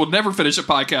 These boys will never finish a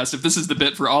podcast if this is the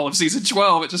bit for all of season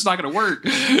 12. It's just not gonna work.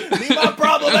 Me my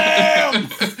problem am.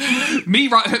 Me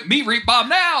reap bomb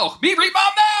now. Me reap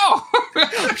bomb now.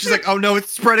 She's like, oh no,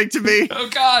 it's spreading to me. Oh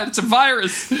god, it's a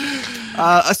virus.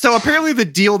 So apparently the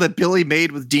deal that Billy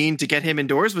made with Dean to get him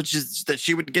indoors, which is that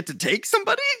she would get to take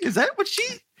somebody, is that what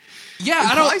she?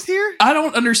 Yeah, here? I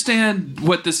don't understand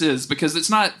what this is because it's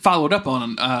not followed up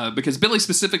on. Because Billy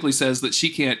specifically says that she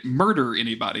can't murder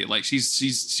anybody. Like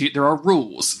there are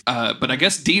rules. But I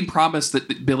guess Dean promised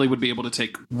that Billy would be able to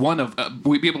take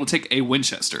would be able to take a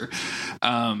Winchester,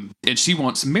 and she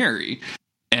wants Mary,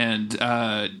 and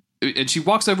she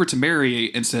walks over to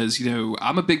Mary and says,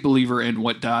 I'm a big believer in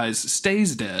what dies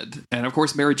stays dead. And of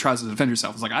course, Mary tries to defend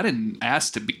herself. It's like, I didn't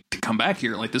ask to come back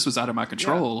here. Like, this was out of my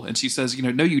control. Yeah. And she says,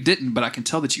 no, you didn't, but I can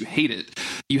tell that you hate it.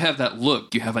 You have that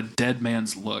look. You have a dead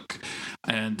man's look.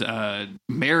 And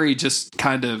Mary just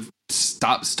kind of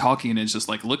stops talking and is just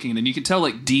like looking. And you can tell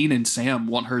like Dean and Sam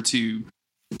want her to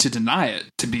to deny it,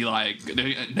 to be like,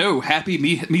 no, happy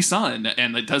me son,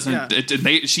 and it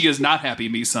doesn't. She is not happy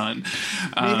me son.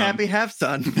 Me happy have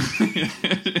son.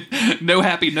 No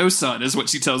happy no son is what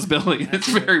she tells Billy. It's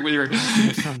very weird.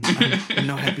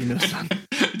 No happy no son.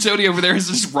 Jody over there is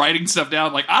just writing stuff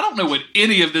down. Like, I don't know what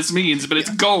any of this means, but it's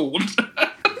gold.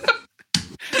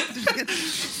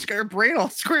 Her brain all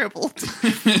scrambled.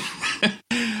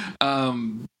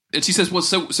 And she says, "Well,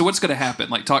 so what's going to happen?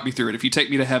 Like, talk me through it. If you take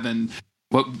me to heaven,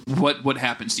 what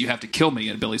happens? Do you have to kill me?"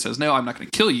 And Billy says, "No, I'm not going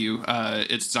to kill you.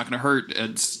 It's not going to hurt.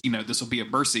 It's, this will be a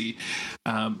mercy.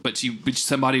 But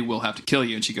somebody will have to kill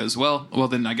you." And she goes, "Well,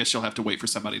 then I guess you'll have to wait for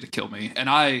somebody to kill me."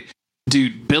 And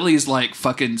dude, Billy's like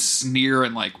fucking sneer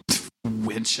and like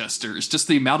Winchesters. Just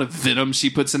the amount of venom she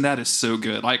puts in that is so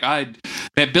good. Like, man,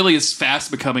 Billy is fast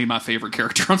becoming my favorite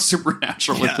character on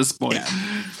Supernatural at this point. Yeah.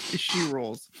 She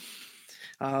rolls.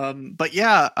 But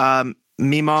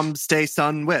me mom stay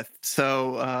son with,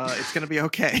 so it's gonna be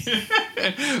okay.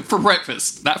 For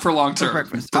breakfast, not for long term.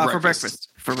 For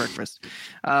breakfast.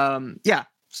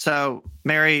 So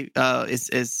Mary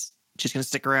is she's gonna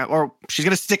stick around, or she's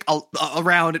gonna stick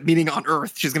around, meaning on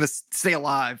Earth. She's gonna stay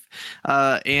alive,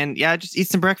 and just eat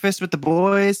some breakfast with the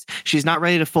boys. She's not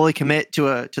ready to fully commit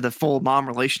to the full mom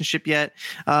relationship yet,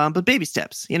 but baby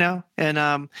steps,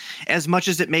 And as much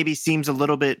as it maybe seems a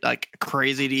little bit like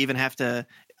crazy to even have to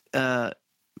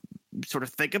sort of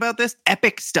think about this,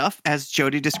 epic stuff, as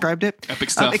Jody described it. Epic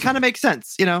stuff. It kind of makes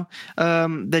sense,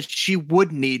 that she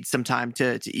would need some time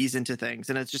to ease into things,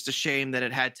 and it's just a shame that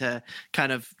it had to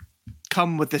kind of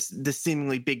come with this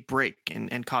seemingly big break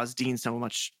and cause Dean so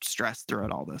much stress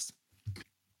throughout all this.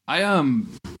 I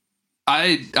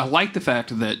like the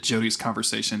fact that Jody's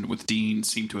conversation with Dean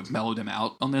seemed to have mellowed him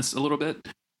out on this a little bit,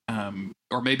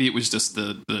 or maybe it was just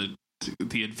the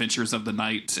adventures of the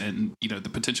night and the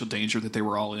potential danger that they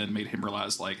were all in made him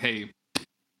realize, like, hey.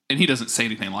 And he doesn't say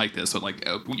anything like this, but like,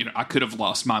 I could have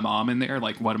lost my mom in there.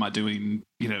 Like, what am I doing?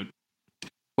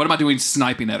 What am I doing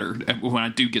sniping at her when I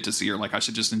do get to see her? Like, I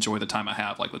should just enjoy the time I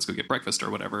have. Like, let's go get breakfast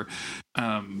or whatever.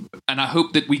 And I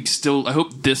hope that I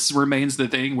hope this remains the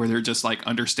thing where they're just like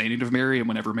understanding of Mary and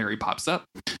whenever Mary pops up.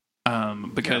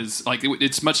 Because like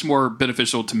it's much more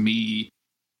beneficial to me,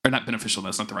 or not beneficial,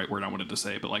 that's not the right word I wanted to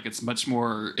say, but like it's much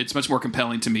more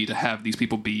compelling to me to have these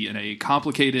people be in a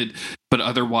complicated but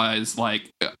otherwise like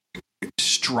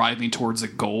striving towards a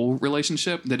goal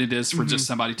relationship than it is for just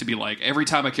somebody to be like, every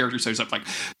time a character shows up, like,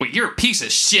 well, you're a piece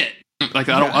of shit. Like,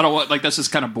 I don't want, like, that's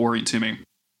just kind of boring to me.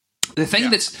 The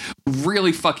thing that's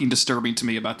really fucking disturbing to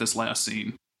me about this last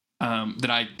scene,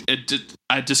 that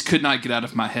I just could not get out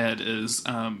of my head is,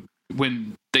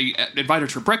 when they invite her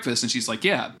to breakfast and she's like,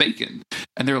 yeah, bacon.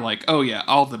 And they're like, oh yeah,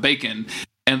 all the bacon.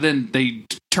 And then they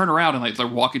turn around and like they're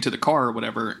walking to the car or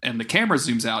whatever, and the camera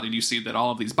zooms out and you see that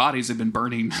all of these bodies have been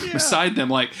burning beside them.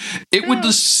 Like, it would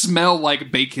just smell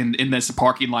like bacon in this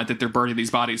parking lot that they're burning these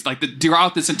bodies. Like,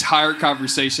 throughout this entire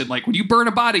conversation, like, when you burn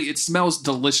a body, it smells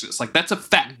delicious. Like, that's a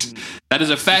fact. That is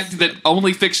a fact that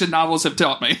only fiction novels have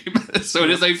taught me. So it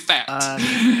is a fact.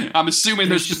 I'm assuming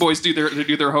those boys do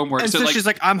their homework. And so like, she's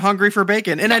like, I'm hungry for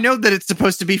bacon. And I know that it's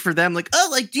supposed to be for them. Like, oh,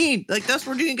 like Dean, like that's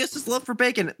where Dean gets his love for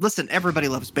bacon. Listen, everybody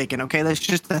loves bacon. Okay. That's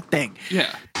just the thing.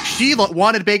 Yeah. She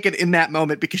wanted bacon in that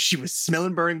moment because she was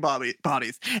smelling burning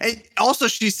bodies. And also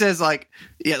she says like,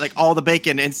 yeah, like all the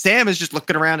bacon. And Sam is just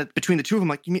looking around between the two of them.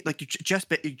 Like, you mean like you're just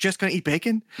going to eat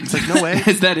bacon? It's like, no way.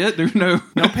 Is that it? There's no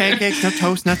pancakes, no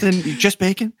toast, nothing. Just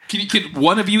bacon. Can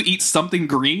one of you eat something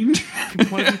green? Can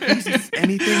one of you please eat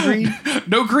anything green?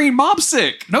 No green, mom's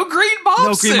sick. No green,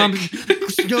 mom's sick. Mom,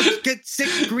 get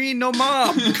sick, green, no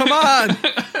mom. Come on.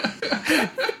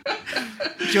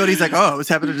 Jody's like, oh, it's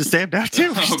happening to Sam now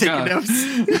too. She's taking notes.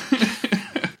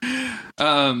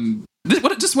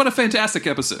 What a fantastic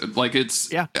episode. Like,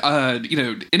 it's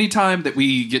anytime that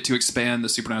we get to expand the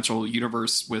Supernatural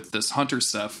universe with this Hunter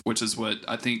stuff, which is what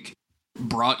I think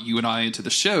brought you and I into the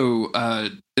show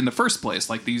in the first place,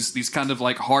 like these kind of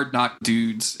like hard knock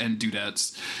dudes and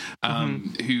dudettes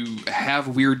who have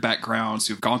weird backgrounds,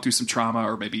 who've gone through some trauma,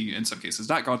 or maybe in some cases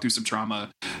not gone through some trauma,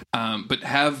 but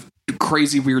have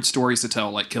crazy weird stories to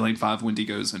tell, like killing 5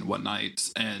 Wendigos in one night,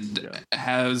 and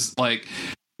has like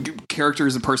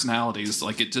characters and personalities.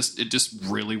 Like, it just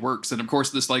really works. And of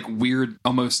course this like weird,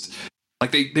 almost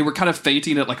like they were kind of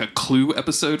fainting at like a Clue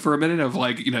episode for a minute of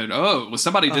like,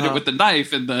 somebody did it with the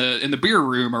knife in the beer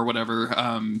room or whatever.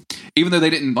 Even though they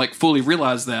didn't like fully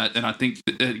realize that. And I think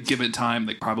given time,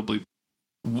 they probably,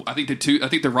 I think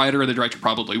the writer and the director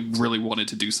probably really wanted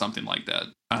to do something like that.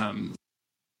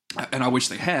 And I wish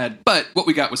they had, but what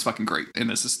we got was fucking great. And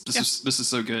this is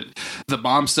so good. The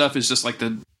mom stuff is just like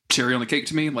the cherry on the cake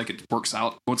to me. Like, it works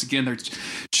out. Once again, they're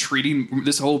treating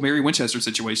this whole Mary Winchester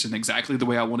situation exactly the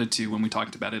way I wanted to when we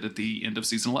talked about it at the end of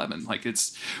season 11. Like,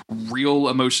 it's real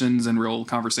emotions and real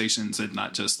conversations and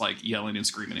not just like yelling and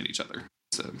screaming at each other.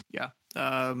 So Yeah.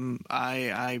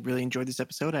 I really enjoyed this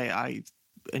episode. I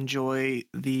enjoy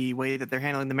the way that they're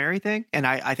handling the Mary thing, and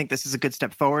I think this is a good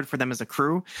step forward for them as a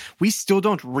crew. We still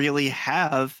don't really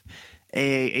have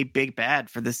a big bad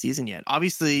for this season yet.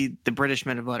 Obviously, the British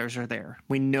Men of Letters are there.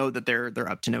 We know that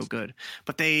they're up to no good,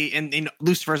 but and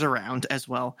Lucifer's around as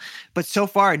well. But so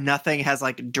far, nothing has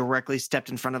like directly stepped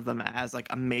in front of them as like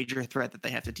a major threat that they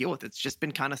have to deal with. It's just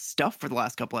been kind of stuff for the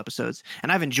last couple episodes, and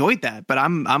I've enjoyed that. But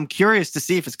I'm curious to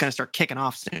see if it's going to start kicking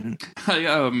off soon.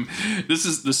 This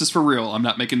is for real. I'm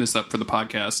not making this up for the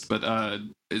podcast, but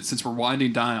since we're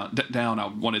winding down, I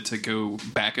wanted to go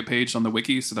back a page on the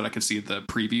wiki so that I could see the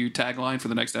preview tagline for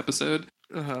the next episode.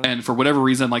 And for whatever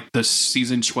reason, like the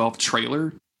season 12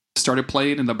 trailer started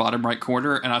playing in the bottom right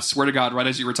corner, and I swear to God, right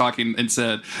as you were talking and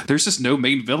said, "There's just no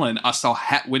main villain," I saw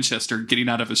Hat Winchester getting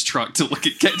out of his truck to look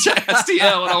at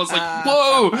Castiel, and I was like,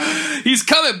 "Whoa, he's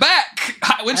coming back!"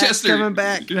 Hat Winchester, Hat's coming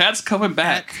back. Hat's coming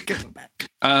back. Hat's coming back.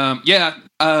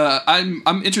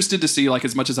 I'm interested to see, like,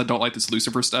 as much as I don't like this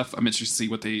Lucifer stuff, I'm interested to see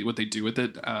what they do with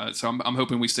it. So I'm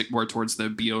hoping we stick more towards the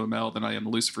BOML than I am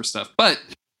the Lucifer stuff. But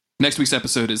next week's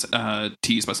episode is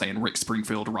teased by saying Rick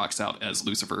Springfield rocks out as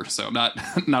Lucifer. So not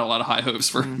a lot of high hopes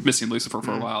for missing Lucifer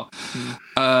for a while.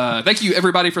 Thank you,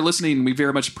 everybody, for listening. We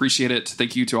very much appreciate it.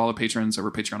 Thank you to all the patrons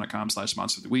over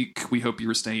patreon.com/Monster of the Week. We hope you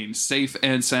are staying safe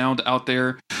and sound out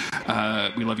there.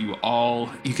 We love you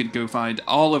all. You can go find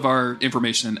all of our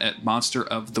information at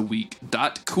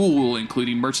monsteroftheweek.cool,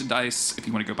 including merchandise if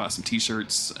you want to go buy some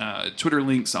t-shirts, Twitter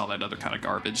links, all that other kind of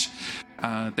garbage.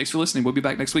 Thanks for listening. We'll be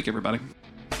back next week, everybody.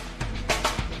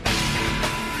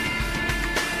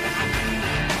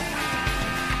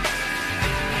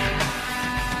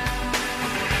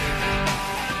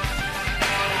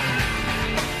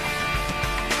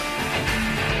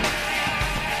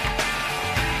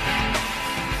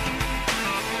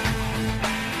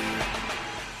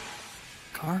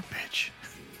 Garbage.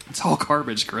 It's all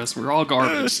garbage, Chris. We're all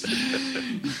garbage.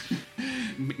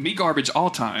 Me garbage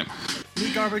all time.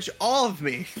 Me garbage all of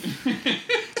me.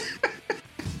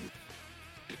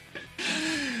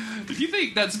 Do you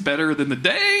think that's better than the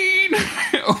Dane,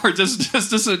 or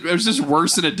just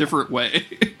worse in a different way?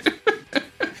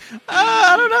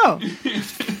 I don't know.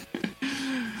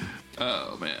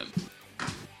 Oh man.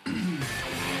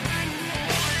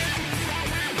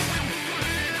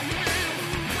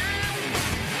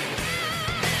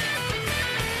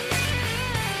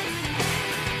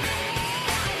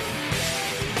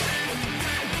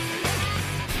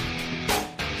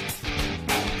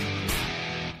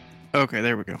 Okay,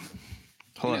 there we go.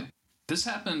 Hold Yeah, on. this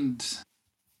happened.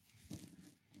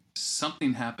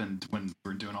 Something happened when we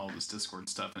were doing all this Discord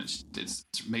stuff, and it's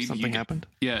made Something you, happened?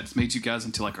 Yeah, it's made you guys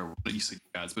into like a. You say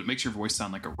guys, but it makes your voice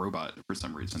sound like a robot for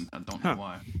some reason. I don't know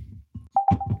why.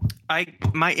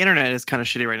 My internet is kind of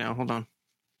shitty right now. Hold on.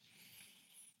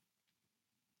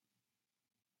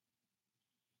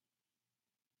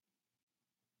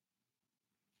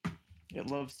 It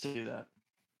loves to do that.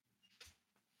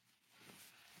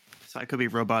 So I could be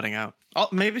roboting out. Oh,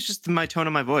 maybe it's just my tone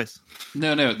of my voice.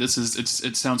 No,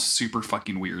 it sounds super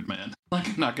fucking weird, man. Like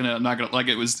I'm not gonna like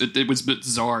it was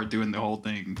bizarre doing the whole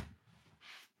thing.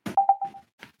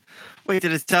 Wait,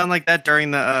 did it sound like that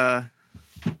during the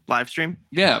live stream?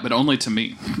 Yeah, but only to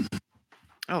me.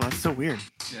 Oh, that's so weird.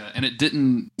 Yeah, and it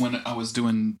didn't when I was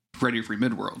doing Radio Free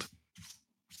Midworld.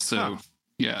 So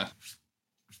yeah,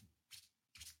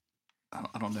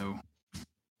 I don't know.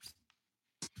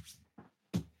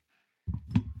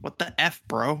 What the F,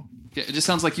 bro? Yeah, it just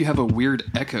sounds like you have a weird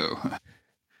echo.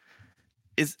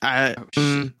 I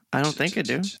don't think I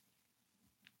do.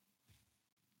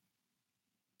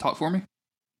 Talk for me.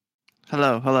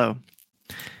 Hello.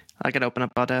 I could open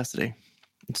up Audacity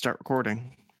and start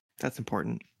recording. That's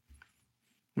important.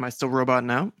 Am I still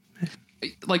roboting out?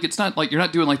 Like it's not like you're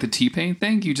not doing like the T-Pain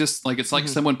thing. You just like it's like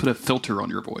someone put a filter on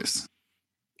your voice.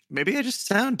 Maybe I just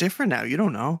sound different now. You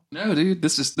don't know. No, dude.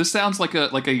 This sounds like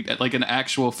an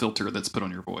actual filter that's put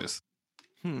on your voice.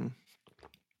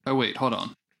 Oh wait, hold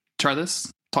on. Try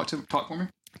this. Talk for me.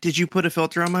 Did you put a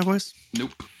filter on my voice?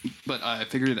 Nope. But I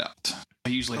figured it out. I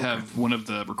usually have one of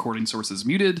the recording sources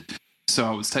muted, so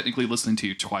I was technically listening to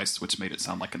you twice, which made it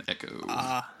sound like an echo.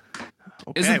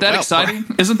 Okay, Isn't that exciting?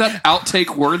 Isn't that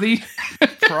outtake worthy?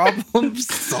 Problem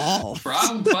solved.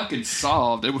 Problem fucking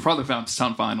solved. It would probably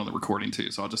sound fine on the recording too,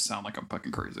 so I'll just sound like I'm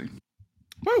fucking crazy.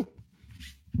 Woo.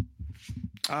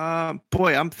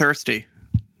 Boy, I'm thirsty.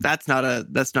 That's not a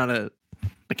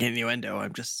like innuendo.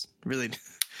 I'm just really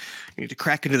I need to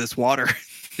crack into this water.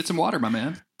 Get some water, my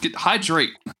man.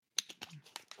 Hydrate.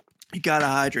 You gotta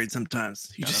hydrate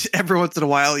sometimes. You just every once in a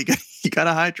while you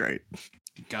gotta hydrate.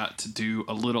 Got to do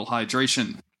a little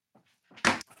hydration.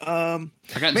 Man,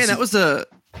 that was a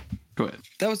Go ahead.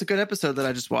 That was a good episode that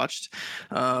I just watched.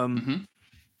 Mhm.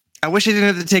 I wish I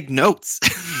didn't have to take notes.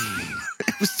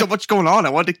 There was so much going on. I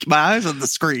wanted to keep my eyes on the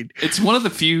screen. It's one of the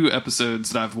few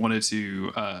episodes that I've wanted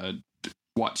to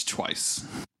watch twice.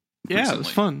 Yeah, recently. it was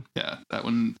fun. Yeah, that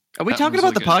one. Are we that talking one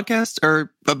about was the really podcast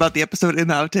or about the episode in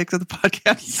the outtakes of the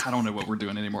podcast? I don't know what we're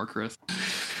doing anymore, Chris.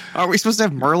 Are we supposed to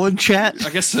have Merlin chat? I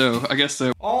guess so.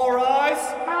 All rise.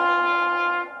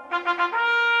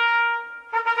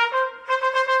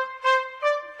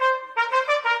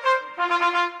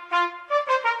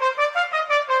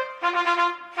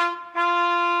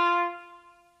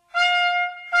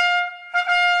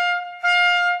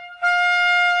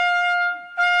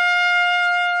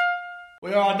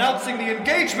 We are announcing the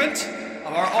engagement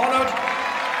of our honored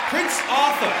Prince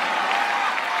Arthur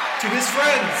to his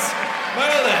friends,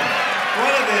 Merlin,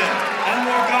 Guinevere, and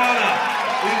Morgana.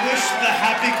 We wish the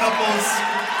happy couples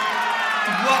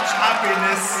much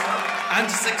happiness and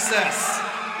success.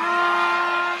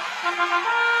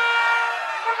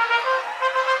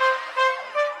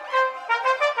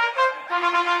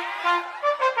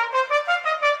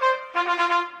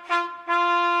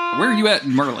 Where are you at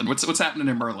in Merlin? What's happening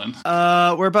in Merlin?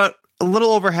 We're about a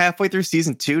little over halfway through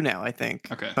season 2 now, I think.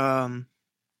 Okay.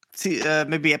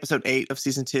 Maybe episode 8 of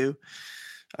season 2.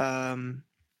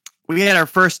 We had our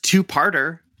first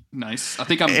 2-parter. Nice. I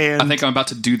think I'm about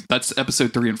to do. That's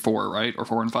episode 3 and 4, right? Or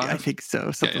 4 and 5. I think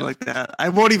so, something yeah. like that. I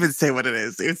won't even say what it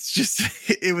is. It's just,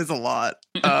 it was a lot.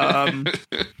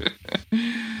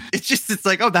 It's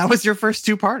like, oh, that was your first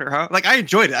 2-parter, huh? Like, I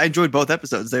enjoyed it. I enjoyed both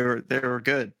episodes. They were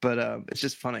good, but it's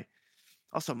just funny.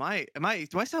 Also, do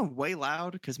I sound way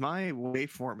loud? Because my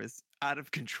waveform is out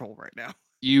of control right now.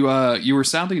 You were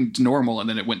sounding normal, and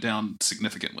then it went down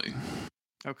significantly.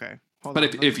 Okay. Hold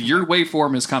But on, if your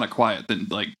waveform is kind of quiet, then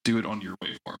like do it on your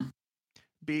waveform.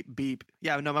 beep beep.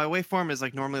 Yeah, no, my waveform is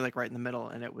like normally like right in the middle,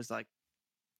 and it was like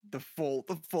the full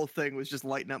thing was just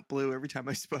lighting up blue every time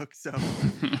I spoke. So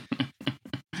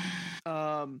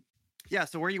yeah,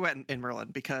 so where are you at in Merlin?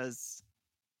 Because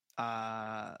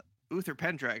Uther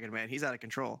Pendragon, man, he's out of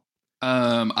control.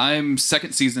 I'm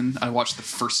second season. I watched the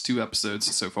first 2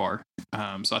 episodes so far.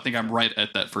 So I think I'm right at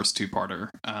that first 2-parter.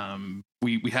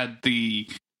 We had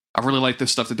I really like the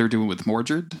stuff that they're doing with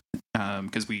Mordred,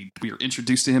 because we were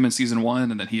introduced to him in season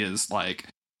 1, and then he is like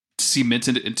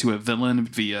cemented into a villain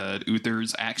via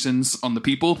Uther's actions on the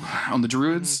people, on the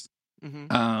druids.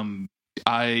 Mm-hmm.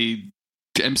 I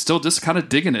am still just kind of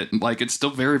digging it. Like, it's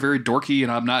still very, very dorky,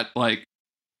 and I'm not like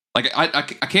I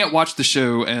can't watch the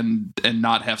show and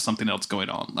not have something else going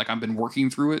on. Like, I've been working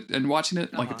through it and watching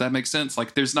it. Like, if that makes sense.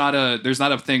 Like, there's not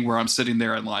a thing where I'm sitting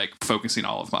there and like focusing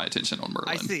all of my attention on Merlin.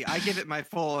 I see. I give it my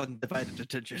full undivided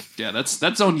attention. Yeah,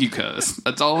 that's on you, cuz.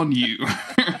 That's all on you.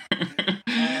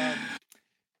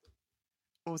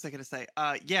 What was I gonna say?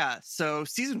 Yeah. So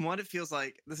season 1, it feels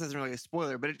like, this isn't really a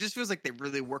spoiler, but it just feels like they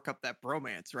really work up that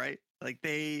bromance, right? Like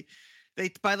they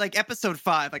by like episode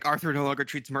 5, like Arthur no longer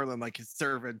treats Merlin like his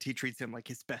servant. He treats him like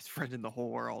his best friend in the whole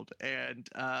world. And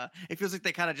it feels like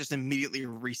they kind of just immediately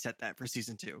reset that for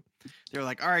season 2. They're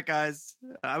like, all right, guys.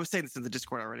 I was saying this in the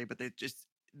Discord already, but they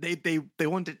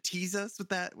wanted to tease us with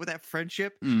that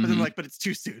friendship, but they're like, but it's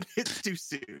too soon. It's too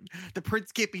soon. The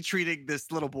prince can't be treating this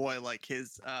little boy like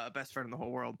his best friend in the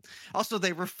whole world. Also,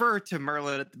 they refer to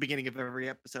Merlin at the beginning of every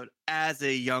episode as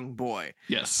a young boy.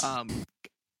 Yes.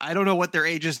 I don't know what their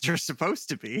ages are supposed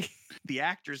to be. The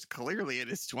actor's clearly in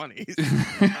his 20s.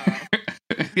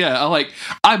 Yeah,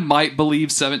 I might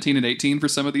believe 17 and 18 for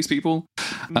some of these people.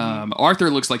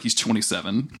 Arthur looks like he's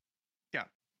 27. Yeah.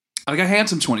 Like a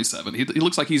handsome 27. He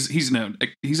looks like he's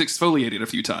exfoliated a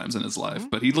few times in his life,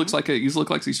 but he looks like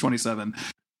he's 27.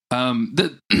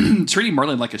 Treating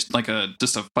Merlin like a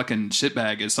just a fucking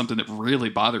shitbag is something that really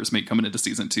bothers me coming into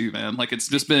season 2, man. Like, it's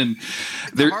just been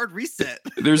a hard reset.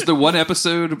 There's the one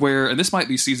episode where, and this might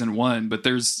be season 1, but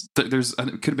there's it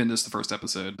could have been just the first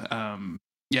episode.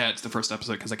 Yeah, it's the first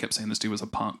episode because I kept saying this dude was a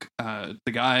punk.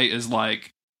 The guy is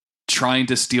like trying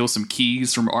to steal some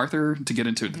keys from Arthur to get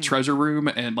into the treasure room,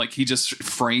 and like he just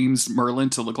frames Merlin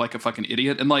to look like a fucking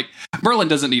idiot. And like, Merlin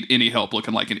doesn't need any help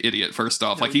looking like an idiot, first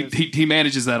off. No, like he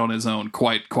manages that on his own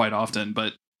quite often,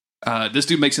 but this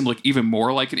dude makes him look even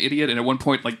more like an idiot. And at one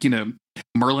point, like,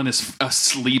 Merlin is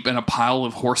asleep in a pile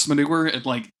of horse manure, and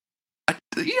like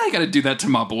you ain't got to do that to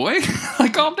my boy.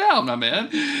 Like, calm down, my man.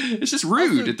 It's just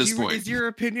rude Also, at this point. Is your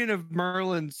opinion of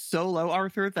Merlin so low,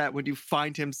 Arthur, that when you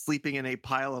find him sleeping in a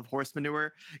pile of horse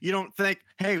manure, you don't think,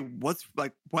 hey,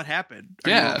 what happened? Are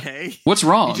you okay? What's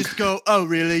wrong? You just go, oh,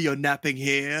 really? You're napping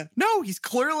here? No, he's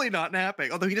clearly not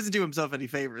napping. Although he doesn't do himself any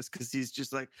favors because he's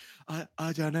just like,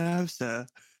 I don't know, sir.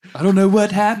 I don't know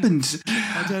what happened.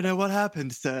 I don't know what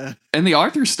happened, sir. And the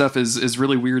Arthur stuff is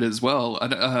really weird as well,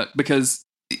 because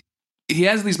he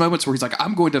has these moments where he's like,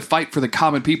 I'm going to fight for the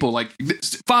common people. Like,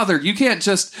 Father, you can't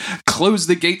just close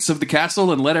the gates of the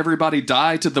castle and let everybody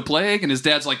die to the plague. And his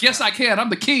dad's like, yes, I can. I'm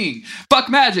the king. Fuck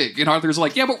magic. And Arthur's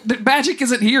like, yeah, but the magic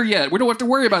isn't here yet. We don't have to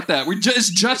worry about that. We're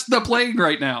just the plague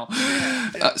right now.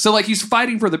 So like he's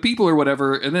fighting for the people or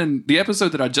whatever. And then the episode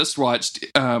that I just watched,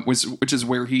 which is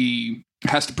where he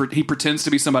pretends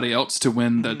to be somebody else to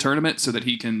win the tournament so that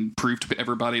he can prove to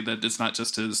everybody that it's not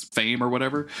just his fame or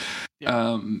whatever,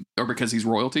 or because he's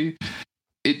royalty.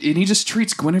 And he just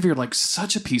treats Guinevere like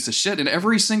such a piece of shit. And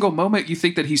every single moment you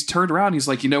think that he's turned around, he's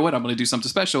like, you know what? I'm going to do something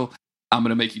special. I'm going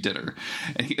to make you dinner.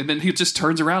 And then he just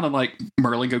turns around and like,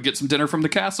 Merlin, go get some dinner from the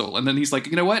castle. And then he's like,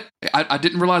 you know what? I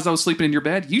didn't realize I was sleeping in your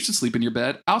bed. You should sleep in your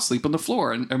bed. I'll sleep on the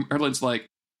floor. And Merlin's like,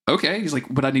 okay. He's like,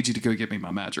 but I need you to go get me my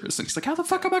mattress. And he's like, how the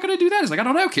fuck am I going to do that? He's like, I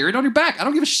don't know. Carry it on your back. I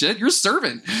don't give a shit. You're a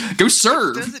servant. Go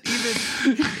serve.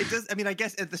 It does. I mean, I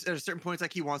guess at a certain point, it's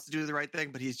like he wants to do the right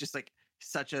thing, but he's just like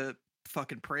such a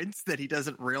fucking prince that he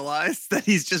doesn't realize that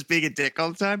he's just being a dick all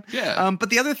the time. Yeah. But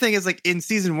the other thing is, like, in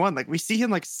season 1, like we see him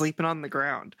like sleeping on the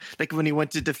ground, like when he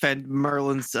went to defend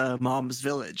Merlin's mom's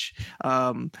village.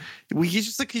 He's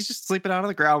just sleeping out on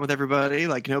the ground with everybody,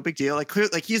 like no big deal. Like clearly,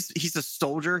 like he's a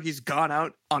soldier. He's gone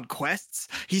out on quests.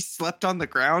 He slept on the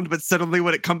ground, but suddenly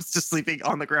when it comes to sleeping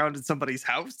on the ground in somebody's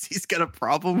house, he's got a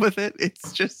problem with it.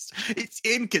 It's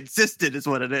inconsistent, is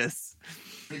what it is.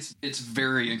 It's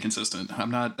very inconsistent. I'm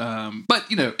not,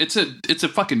 but you know, it's a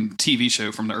fucking TV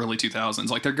show from the early 2000s.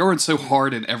 Like they're going so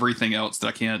hard in everything else that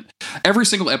I can't. Every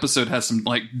single episode has some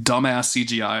like dumbass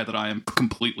CGI that I am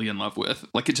completely in love with.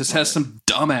 Like it just has some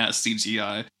dumbass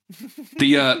CGI.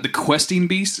 The questing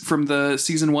beast from the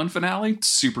season 1 finale,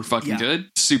 super fucking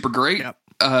good, super great. Yep.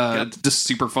 Just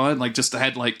super fun. Like just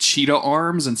had like cheetah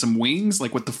arms and some wings.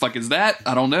 Like what the fuck is that?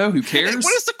 I don't know. Who cares?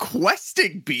 What is a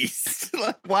questing beast?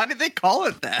 Like, why did they call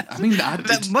it that? I mean,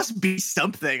 that must be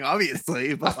something,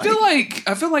 obviously. But I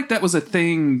feel like that was a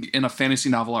thing in a fantasy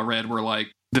novel I read where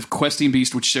like the questing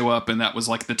beast would show up and that was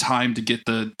like the time to get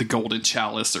the golden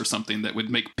chalice or something that would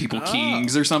make people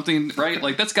kings or something, right?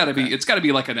 Like that's gotta be, it's gotta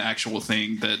be like an actual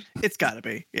thing that it's gotta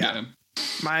be. Yeah.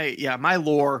 My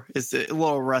lore is a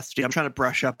little rusty. I'm trying to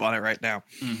brush up on it right now.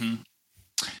 Mm-hmm.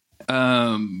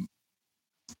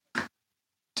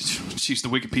 Jeez, the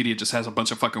Wikipedia just has a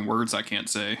bunch of fucking words I can't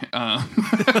say.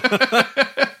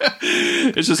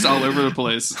 It's just all over the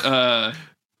place.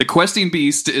 The questing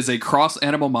beast is a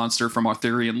cross-animal monster from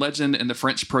Arthurian legend in the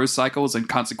French prose cycles and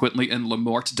consequently in Le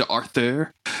Morte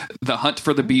d'Arthur. The hunt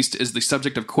for the beast is the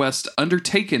subject of quest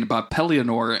undertaken by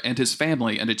Pellinore and his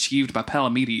family and achieved by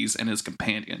Palamedes and his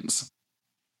companions.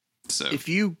 So, if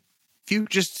you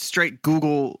just straight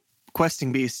Google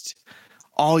questing beast,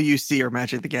 all you see are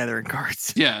Magic the Gathering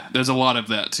cards. Yeah, there's a lot of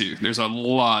that too. There's a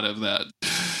lot of that.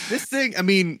 This thing, I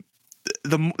mean,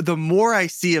 the more I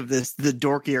see of this, the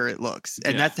dorkier it looks,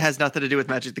 and that has nothing to do with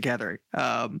Magic the Gathering.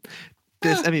 I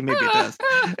mean, maybe it does.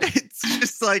 It's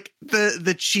just like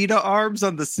the cheetah arms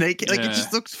on the snake. Like it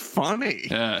just looks funny.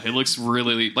 Yeah, it looks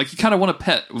really like you kind of want to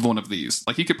pet one of these.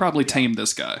 Like you could probably tame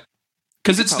this guy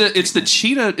because it's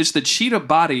the cheetah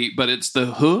body, but it's the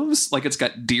hooves. Like it's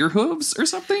got deer hooves or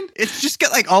something. It's just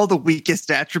got like all the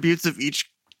weakest attributes of each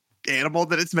animal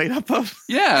that it's made up of.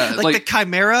 Yeah, like the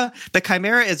chimera. The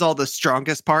chimera is all the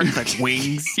strongest parts, like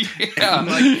wings. Yeah,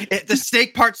 and the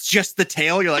snake part's just the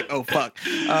tail. You're like, oh fuck.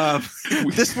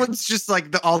 This one's just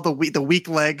like the weak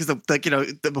legs.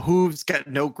 The hooves got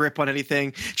no grip on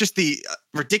anything. Just the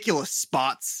ridiculous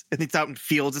spots, and it's out in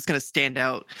fields. It's gonna stand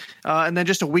out. And then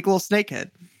just a weak little snake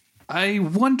head. I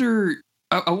wonder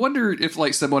if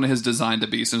like someone has designed a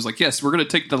beast and was like, yes, we're gonna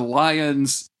take the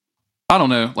lion's, I don't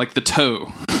know, like the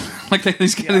toe. Like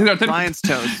lion's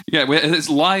toes. Yeah, it's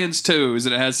lion's toes,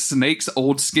 and it has snake's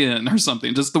old skin or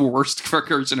something. Just the worst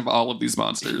version of all of these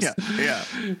monsters. Yeah.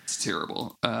 It's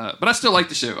terrible. But I still like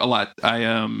the show a lot.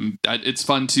 It's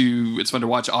fun to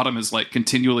watch. Autumn is like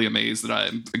continually amazed that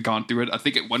I've gone through it. I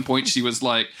think at one point she was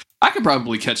like, I could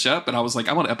probably catch up, and I was like,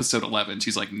 I'm on episode 11.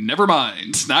 She's like, never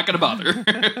mind, not gonna bother.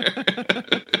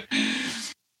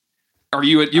 Are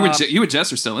you and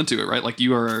Jess are still into it, right? Like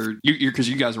you're because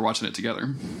you guys are watching it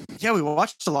together. Yeah, we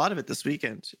watched a lot of it this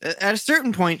weekend. At a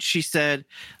certain point, she said,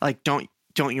 like, don't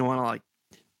don't you want to like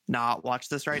not watch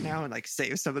this right now and like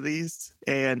save some of these?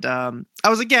 And I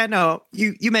was like, yeah, no,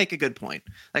 you make a good point.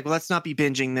 Like, well, let's not be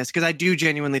binging this, because I do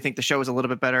genuinely think the show is a little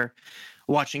bit better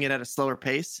watching it at a slower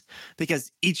pace,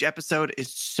 because each episode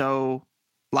is so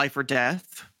life or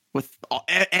death. With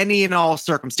any and all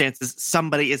circumstances,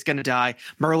 somebody is going to die.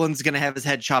 Merlin's going to have his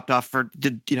head chopped off for,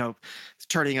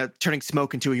 turning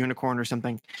smoke into a unicorn or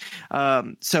something.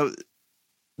 So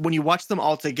when you watch them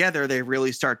all together, they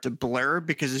really start to blur,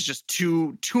 because it's just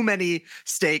too many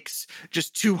stakes,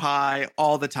 just too high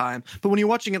all the time. But when you're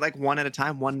watching it like one at a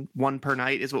time, one per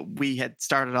night is what we had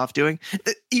started off doing.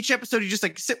 Each episode, you just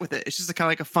like sit with it. It's just kind of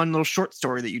like a fun little short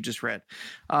story that you just read.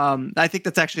 I think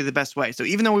that's actually the best way. So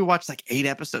even though we watched like 8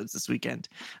 episodes this weekend,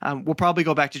 we'll probably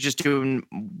go back to just doing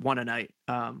one a night.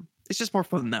 It's just more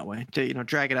fun that way to,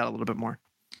 drag it out a little bit more.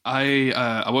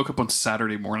 I woke up on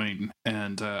Saturday morning,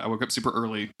 and I woke up super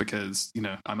early because,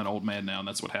 I'm an old man now, and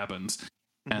that's what happens.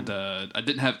 Mm-hmm. And I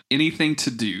didn't have anything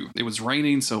to do. It was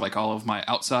raining, so like all of my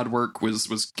outside work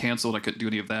was canceled. I couldn't do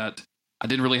any of that. I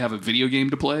didn't really have a video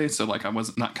game to play, so like I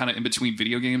was not kind of in between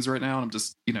video games right now. And I'm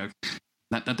just,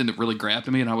 nothing that really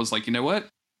grabbed me. And I was like, you know what?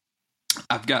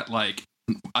 I've got like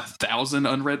 1,000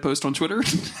 unread posts on Twitter,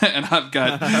 and I've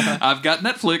got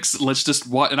Netflix. Let's just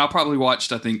watch. And I probably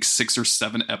watched, I think, 6 or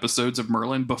 7 episodes of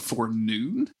Merlin before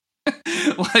noon.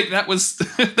 Like it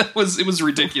was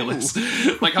ridiculous.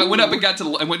 Like I went up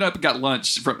and got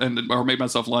lunch or made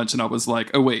myself lunch, and I was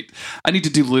like, oh wait, I need to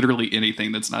do literally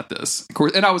anything that's not this. Of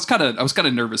course, and I was kind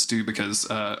of nervous too, because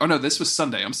this was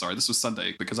Sunday. I'm sorry, this was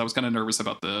Sunday, because I was kind of nervous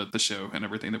about the show and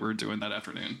everything that we were doing that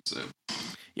afternoon. So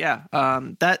yeah,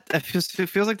 it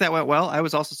feels like that went well. I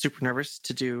was also super nervous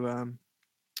to do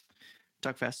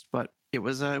Dugfest, but it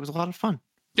was a lot of fun.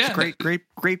 Yeah,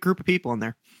 great group of people in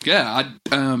there. Yeah,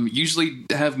 I usually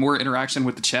have more interaction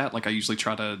with the chat. Like I usually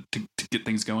try to get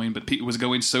things going, but it was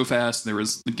going so fast. There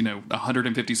was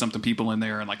 150 something people in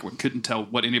there, and like we couldn't tell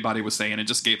what anybody was saying, and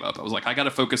just gave up. I was like, I got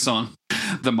to focus on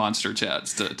the monster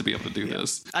chats to be able to do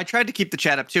this. I tried to keep the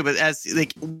chat up too, but as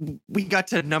like we got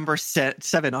to number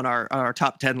 7 on our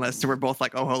top 10 list, and we're both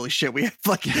like, oh holy shit, we have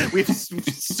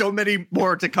so many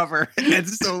more to cover and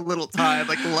so little time.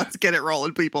 Like, let's get it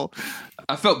rolling, people.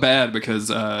 I felt bad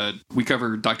because we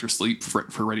covered Dr. Sleep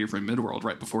for Radio Free Midworld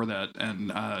right before that,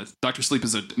 and Dr. Sleep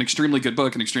is an extremely good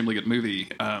book, an extremely good movie,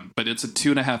 but it's a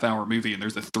 2.5-hour movie, and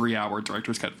there's a 3-hour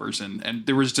director's cut version, and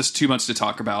there was just too much to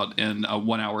talk about in a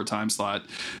 1-hour time slot,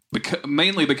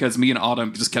 mainly because me and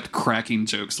Autumn just kept cracking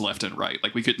jokes left and right.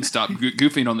 Like we couldn't stop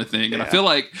goofing on the thing, and I feel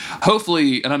like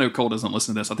hopefully, and I know Cole doesn't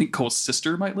listen to this, I think Cole's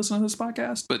sister might listen to this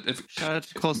podcast, but if shout out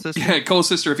to Cole's sister. Yeah, Cole's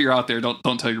sister, if you're out there,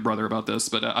 don't tell your brother about this,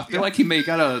 but I feel like he may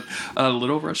got a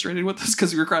little frustrated with us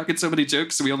because we were cracking so many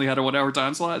jokes, so we only had a 1-hour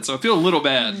time slot, so I feel a little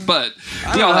bad, but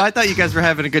I thought you guys were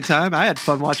having a good time. I had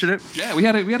fun watching it. Yeah, we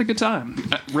had a good time.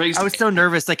 I was so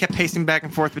nervous. I kept pacing back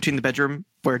and forth between the bedroom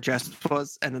where Jess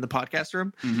was and then the podcast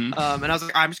room. Mm-hmm. And I was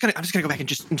like, I'm just gonna go back and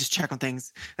just check on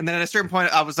things. And then at a certain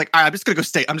point, I was like, all right, I'm just gonna go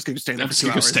stay there for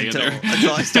 2 hours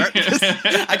until I start.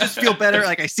 I just feel better.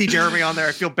 Like I see Jeremy on there.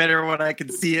 I feel better when I can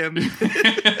see him.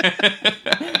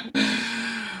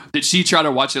 Did she try to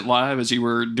watch it live as you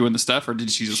were doing the stuff, or did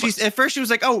she just? At first, she was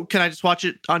like, "Oh, can I just watch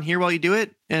it on here while you do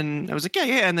it?" And I was like, "Yeah."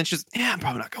 And then she's, "Yeah, I'm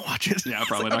probably not gonna watch it." Yeah,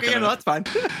 probably like, not. Okay, no, that's fine.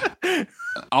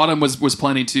 Autumn was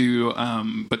planning to,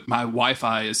 but my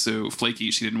Wi-Fi is so flaky.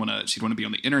 She'd want to be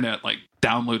on the internet, like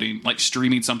downloading, like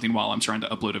streaming something while I'm trying to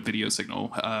upload a video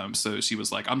signal. So she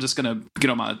was like, "I'm just gonna get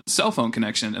on my cell phone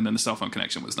connection," and then the cell phone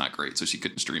connection was not great, so she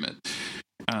couldn't stream it.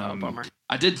 Bummer.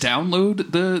 I did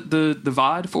download the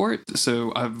VOD for it,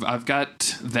 so I've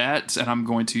got that, and I'm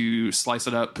going to slice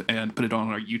it up and put it on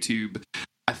our YouTube.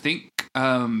 I think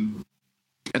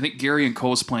Gary and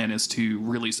Cole's plan is to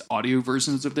release audio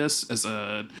versions of this as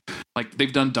like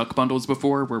they've done duck bundles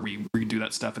before, where we do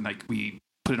that stuff and like we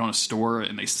put it on a store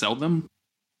and they sell them,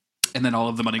 and then all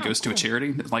of the money goes to a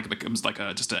charity. Like it becomes like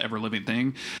just an ever living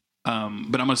thing. But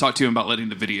I'm going to talk to him about letting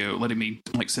me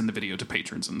like send the video to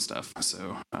patrons and stuff.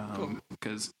 So,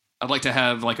 because I'd like to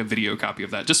have like a video copy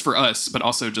of that just for us, but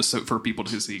also just so for people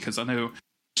to see. Because I know,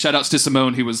 shout outs to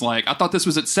Simone, who was like, I thought this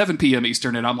was at 7 p.m.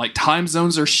 Eastern, and I'm like, time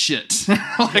zones are shit.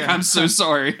 I'm so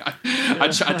sorry.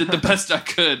 I did the best I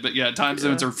could, but yeah, time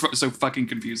zones are so fucking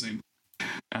confusing.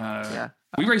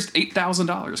 We raised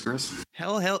 $8,000, Chris.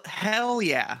 Hell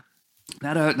yeah.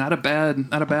 Not a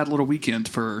bad little weekend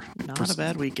for a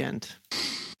bad weekend.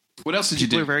 What else did you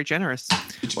do? People are very generous.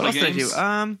 What else did I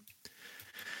do?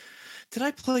 Did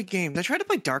I play games? I tried to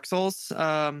play Dark Souls.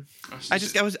 I'm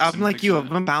like you.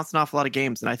 I'm bouncing off a lot of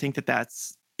games, and I think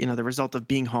that's the result of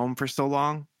being home for so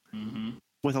long,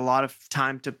 with a lot of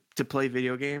time to play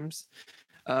video games.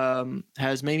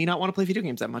 has made me not want to play video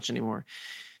games that much anymore.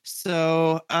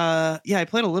 So I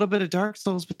played a little bit of Dark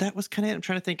Souls, but that was kind of it. I'm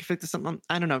trying to think if it's something,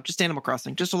 I don't know, just Animal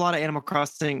Crossing, just a lot of Animal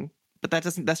Crossing, but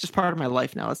that's just part of my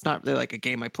life now. It's not really like a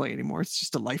game I play anymore. It's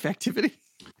just a life activity.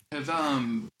 Have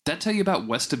that tell you about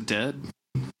West of Dead?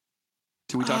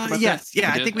 Did we talk about yes. that?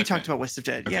 Yeah, I think we talked about West of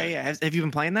Dead. Okay. Yeah. Have you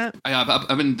been playing that?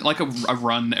 I've been like a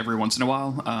run every once in a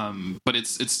while, but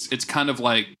it's kind of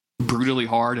like brutally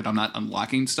hard, and I'm not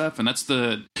unlocking stuff, and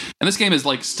this game is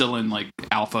like still in like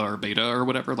alpha or beta or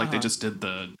whatever. Like they just did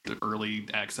the early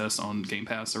access on Game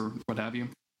Pass or what have you.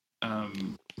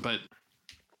 But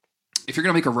if you're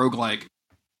gonna make a roguelike,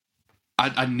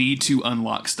 I need to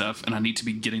unlock stuff, and I need to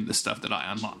be getting the stuff that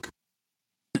I unlock,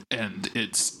 and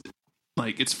it's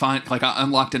fine. Like I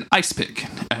unlocked an ice pick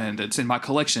and it's in my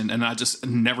collection, and I just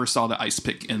never saw the ice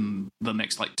pick in the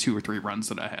next like 2 or 3 runs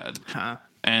that I had.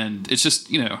 And it's just,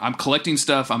 I'm collecting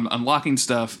stuff, I'm unlocking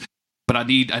stuff, but I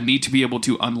need to be able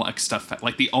to unlock stuff.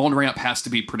 Like the on ramp has to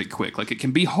be pretty quick. Like it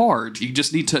can be hard. You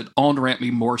just need to on ramp me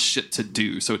more shit to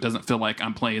do, so it doesn't feel like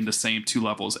I'm playing the same 2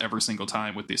 levels every single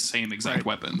time with the same exact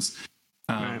weapons.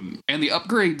 And the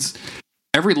upgrades.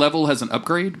 Every level has an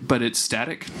upgrade, but it's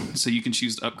static. So you can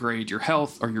choose to upgrade your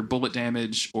health or your bullet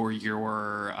damage or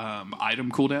your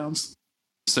item cooldowns.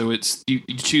 So it's you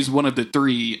choose one of the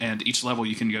 3, and each level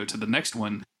you can go to the next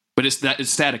one. But it's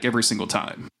static every single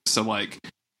time. So like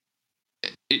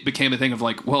it became a thing of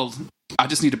like, well, I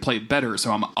just need to play better,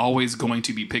 so I'm always going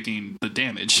to be picking the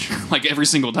damage like every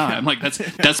single time. Like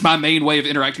that's my main way of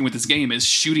interacting with this game is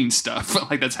shooting stuff.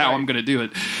 Like that's how I'm going to do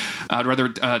it. I'd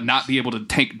rather not be able to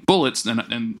tank bullets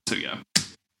and so yeah.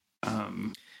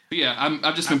 But yeah,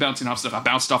 I've just been bouncing off stuff. I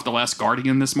bounced off The Last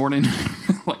Guardian this morning.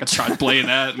 Like I tried playing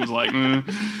that and was like,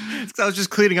 I was just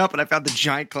cleaning up and I found the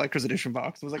giant collector's edition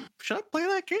box. I was like, should I play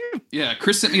that game? Yeah,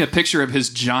 Chris sent me a picture of his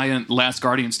giant Last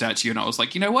Guardian statue, and I was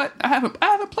like, you know what? I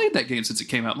haven't played that game since it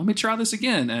came out. Let me try this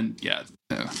again. And yeah,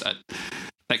 no,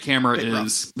 that camera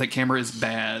is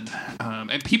bad.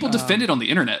 And people defend it on the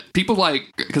internet. People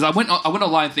because I went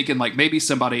online thinking like maybe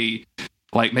somebody.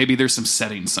 Like maybe there's some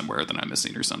settings somewhere that I'm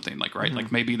missing or something, like, right? Mm-hmm.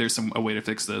 Like maybe there's a way to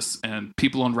fix this. And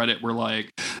people on Reddit were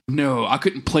like, no, I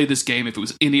couldn't play this game if it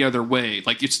was any other way.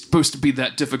 Like it's supposed to be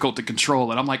that difficult to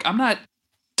control. And I'm like, I'm not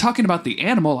talking about the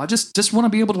animal. I just want to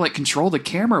be able to like control the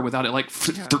camera without it like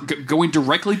going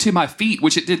directly to my feet,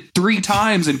 which it did 3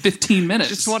 times in 15 minutes.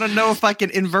 Just want to know if I can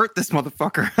invert this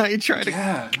motherfucker. I try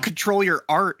to control your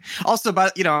art. Also,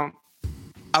 but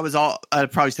I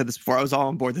probably said this before. I was all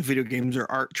on board the video games are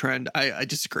art trend. I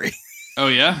disagree. Oh,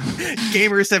 yeah?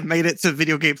 Gamers have made it so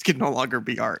video games can no longer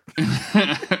be art.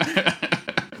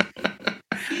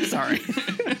 Sorry.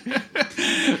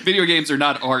 Video games are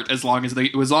not art as long as we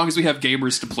have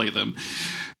gamers to play them.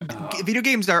 Video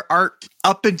games are art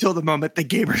up until the moment the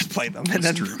gamers play them. And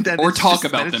then or talk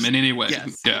about them in any way.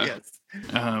 Yes, yeah. Yes.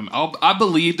 I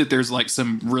believe that there's like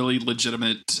some really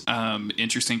legitimate,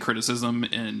 interesting criticism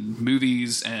in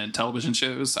movies and television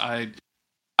shows. I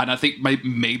think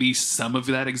maybe some of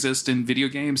that exists in video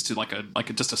games to like a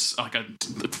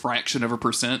fraction of a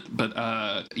percent.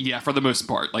 But yeah, for the most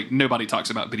part, like nobody talks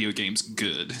about video games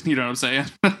good. You know what I'm saying?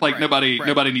 Like nobody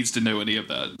needs to know any of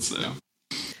that.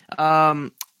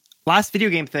 So, last video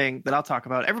game thing that I'll talk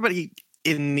about. Everybody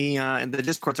in the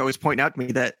Discord's always pointing out to me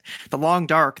that The Long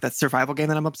Dark, that survival game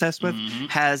that I'm obsessed with,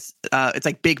 has it's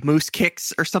like Big Moose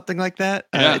Kicks or something like that.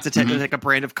 Yeah. It's like a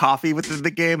brand of coffee within the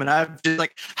game, and I'm just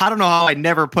like, I don't know how I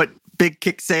never put Big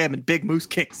Kick Sam and Big Moose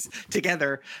Kicks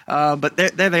together, but there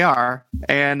they are.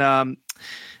 And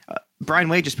Brian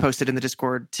Way just posted in the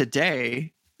Discord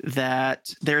today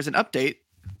that there's an update,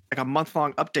 like a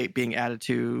month-long update being added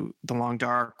to The Long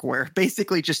Dark, where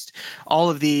basically just all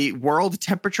of the world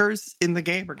temperatures in the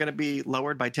game are going to be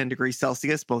lowered by 10 degrees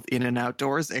Celsius, both in and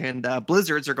outdoors, and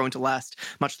blizzards are going to last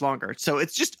much longer. So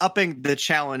it's just upping the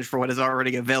challenge for what is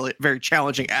already a very, very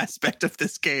challenging aspect of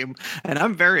this game, and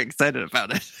I'm very excited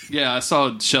about it. Yeah, I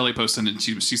saw Shelly posting it,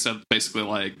 and she said basically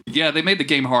like, yeah, they made the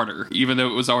game harder, even though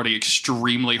it was already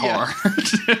extremely hard.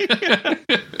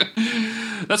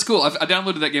 That's cool. I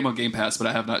downloaded that game on Game Pass, but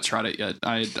I have not tried it yet.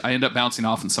 I end up bouncing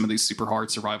off in some of these super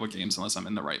hard survival games unless I'm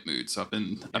in the right mood. So I've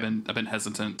been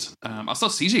hesitant. I saw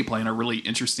CJ playing a really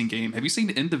interesting game. Have you seen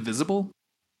Indivisible?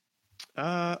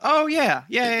 Oh yeah.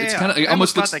 It's kind of I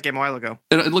almost got that game a while ago.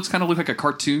 It looks kind of like a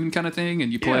cartoon kind of thing,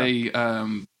 and you play.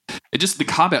 The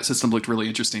combat system looked really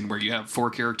interesting, where you have 4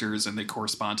 characters and they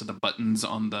correspond to the buttons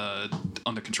on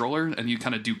the controller, and you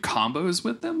kind of do combos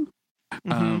with them.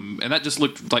 And that just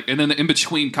looked like, and then in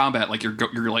between combat, like you're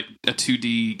like a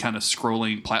 2D kind of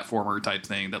scrolling platformer type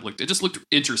thing it just looked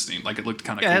interesting. Like it looked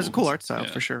kind of cool. It has a cool art style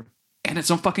for sure. And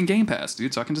it's on fucking Game Pass,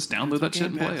 dude. So I can just download that shit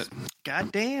and play it.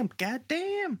 Goddamn.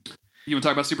 You want to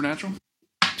talk about Supernatural?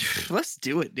 Let's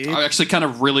do it, dude. I actually kind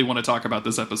of really want to talk about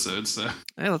this episode. So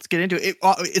Hey, let's get into it.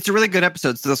 It's a really good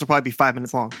episode, so this will probably be 5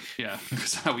 minutes long. yeah,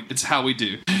 it's how we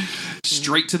do.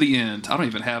 Straight to the end. I don't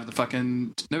even have the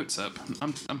fucking notes up.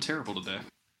 I'm terrible today.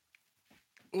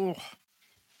 Ooh.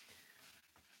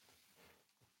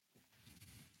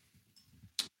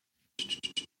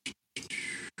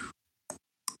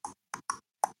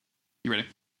 You ready?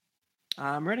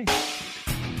 I'm ready.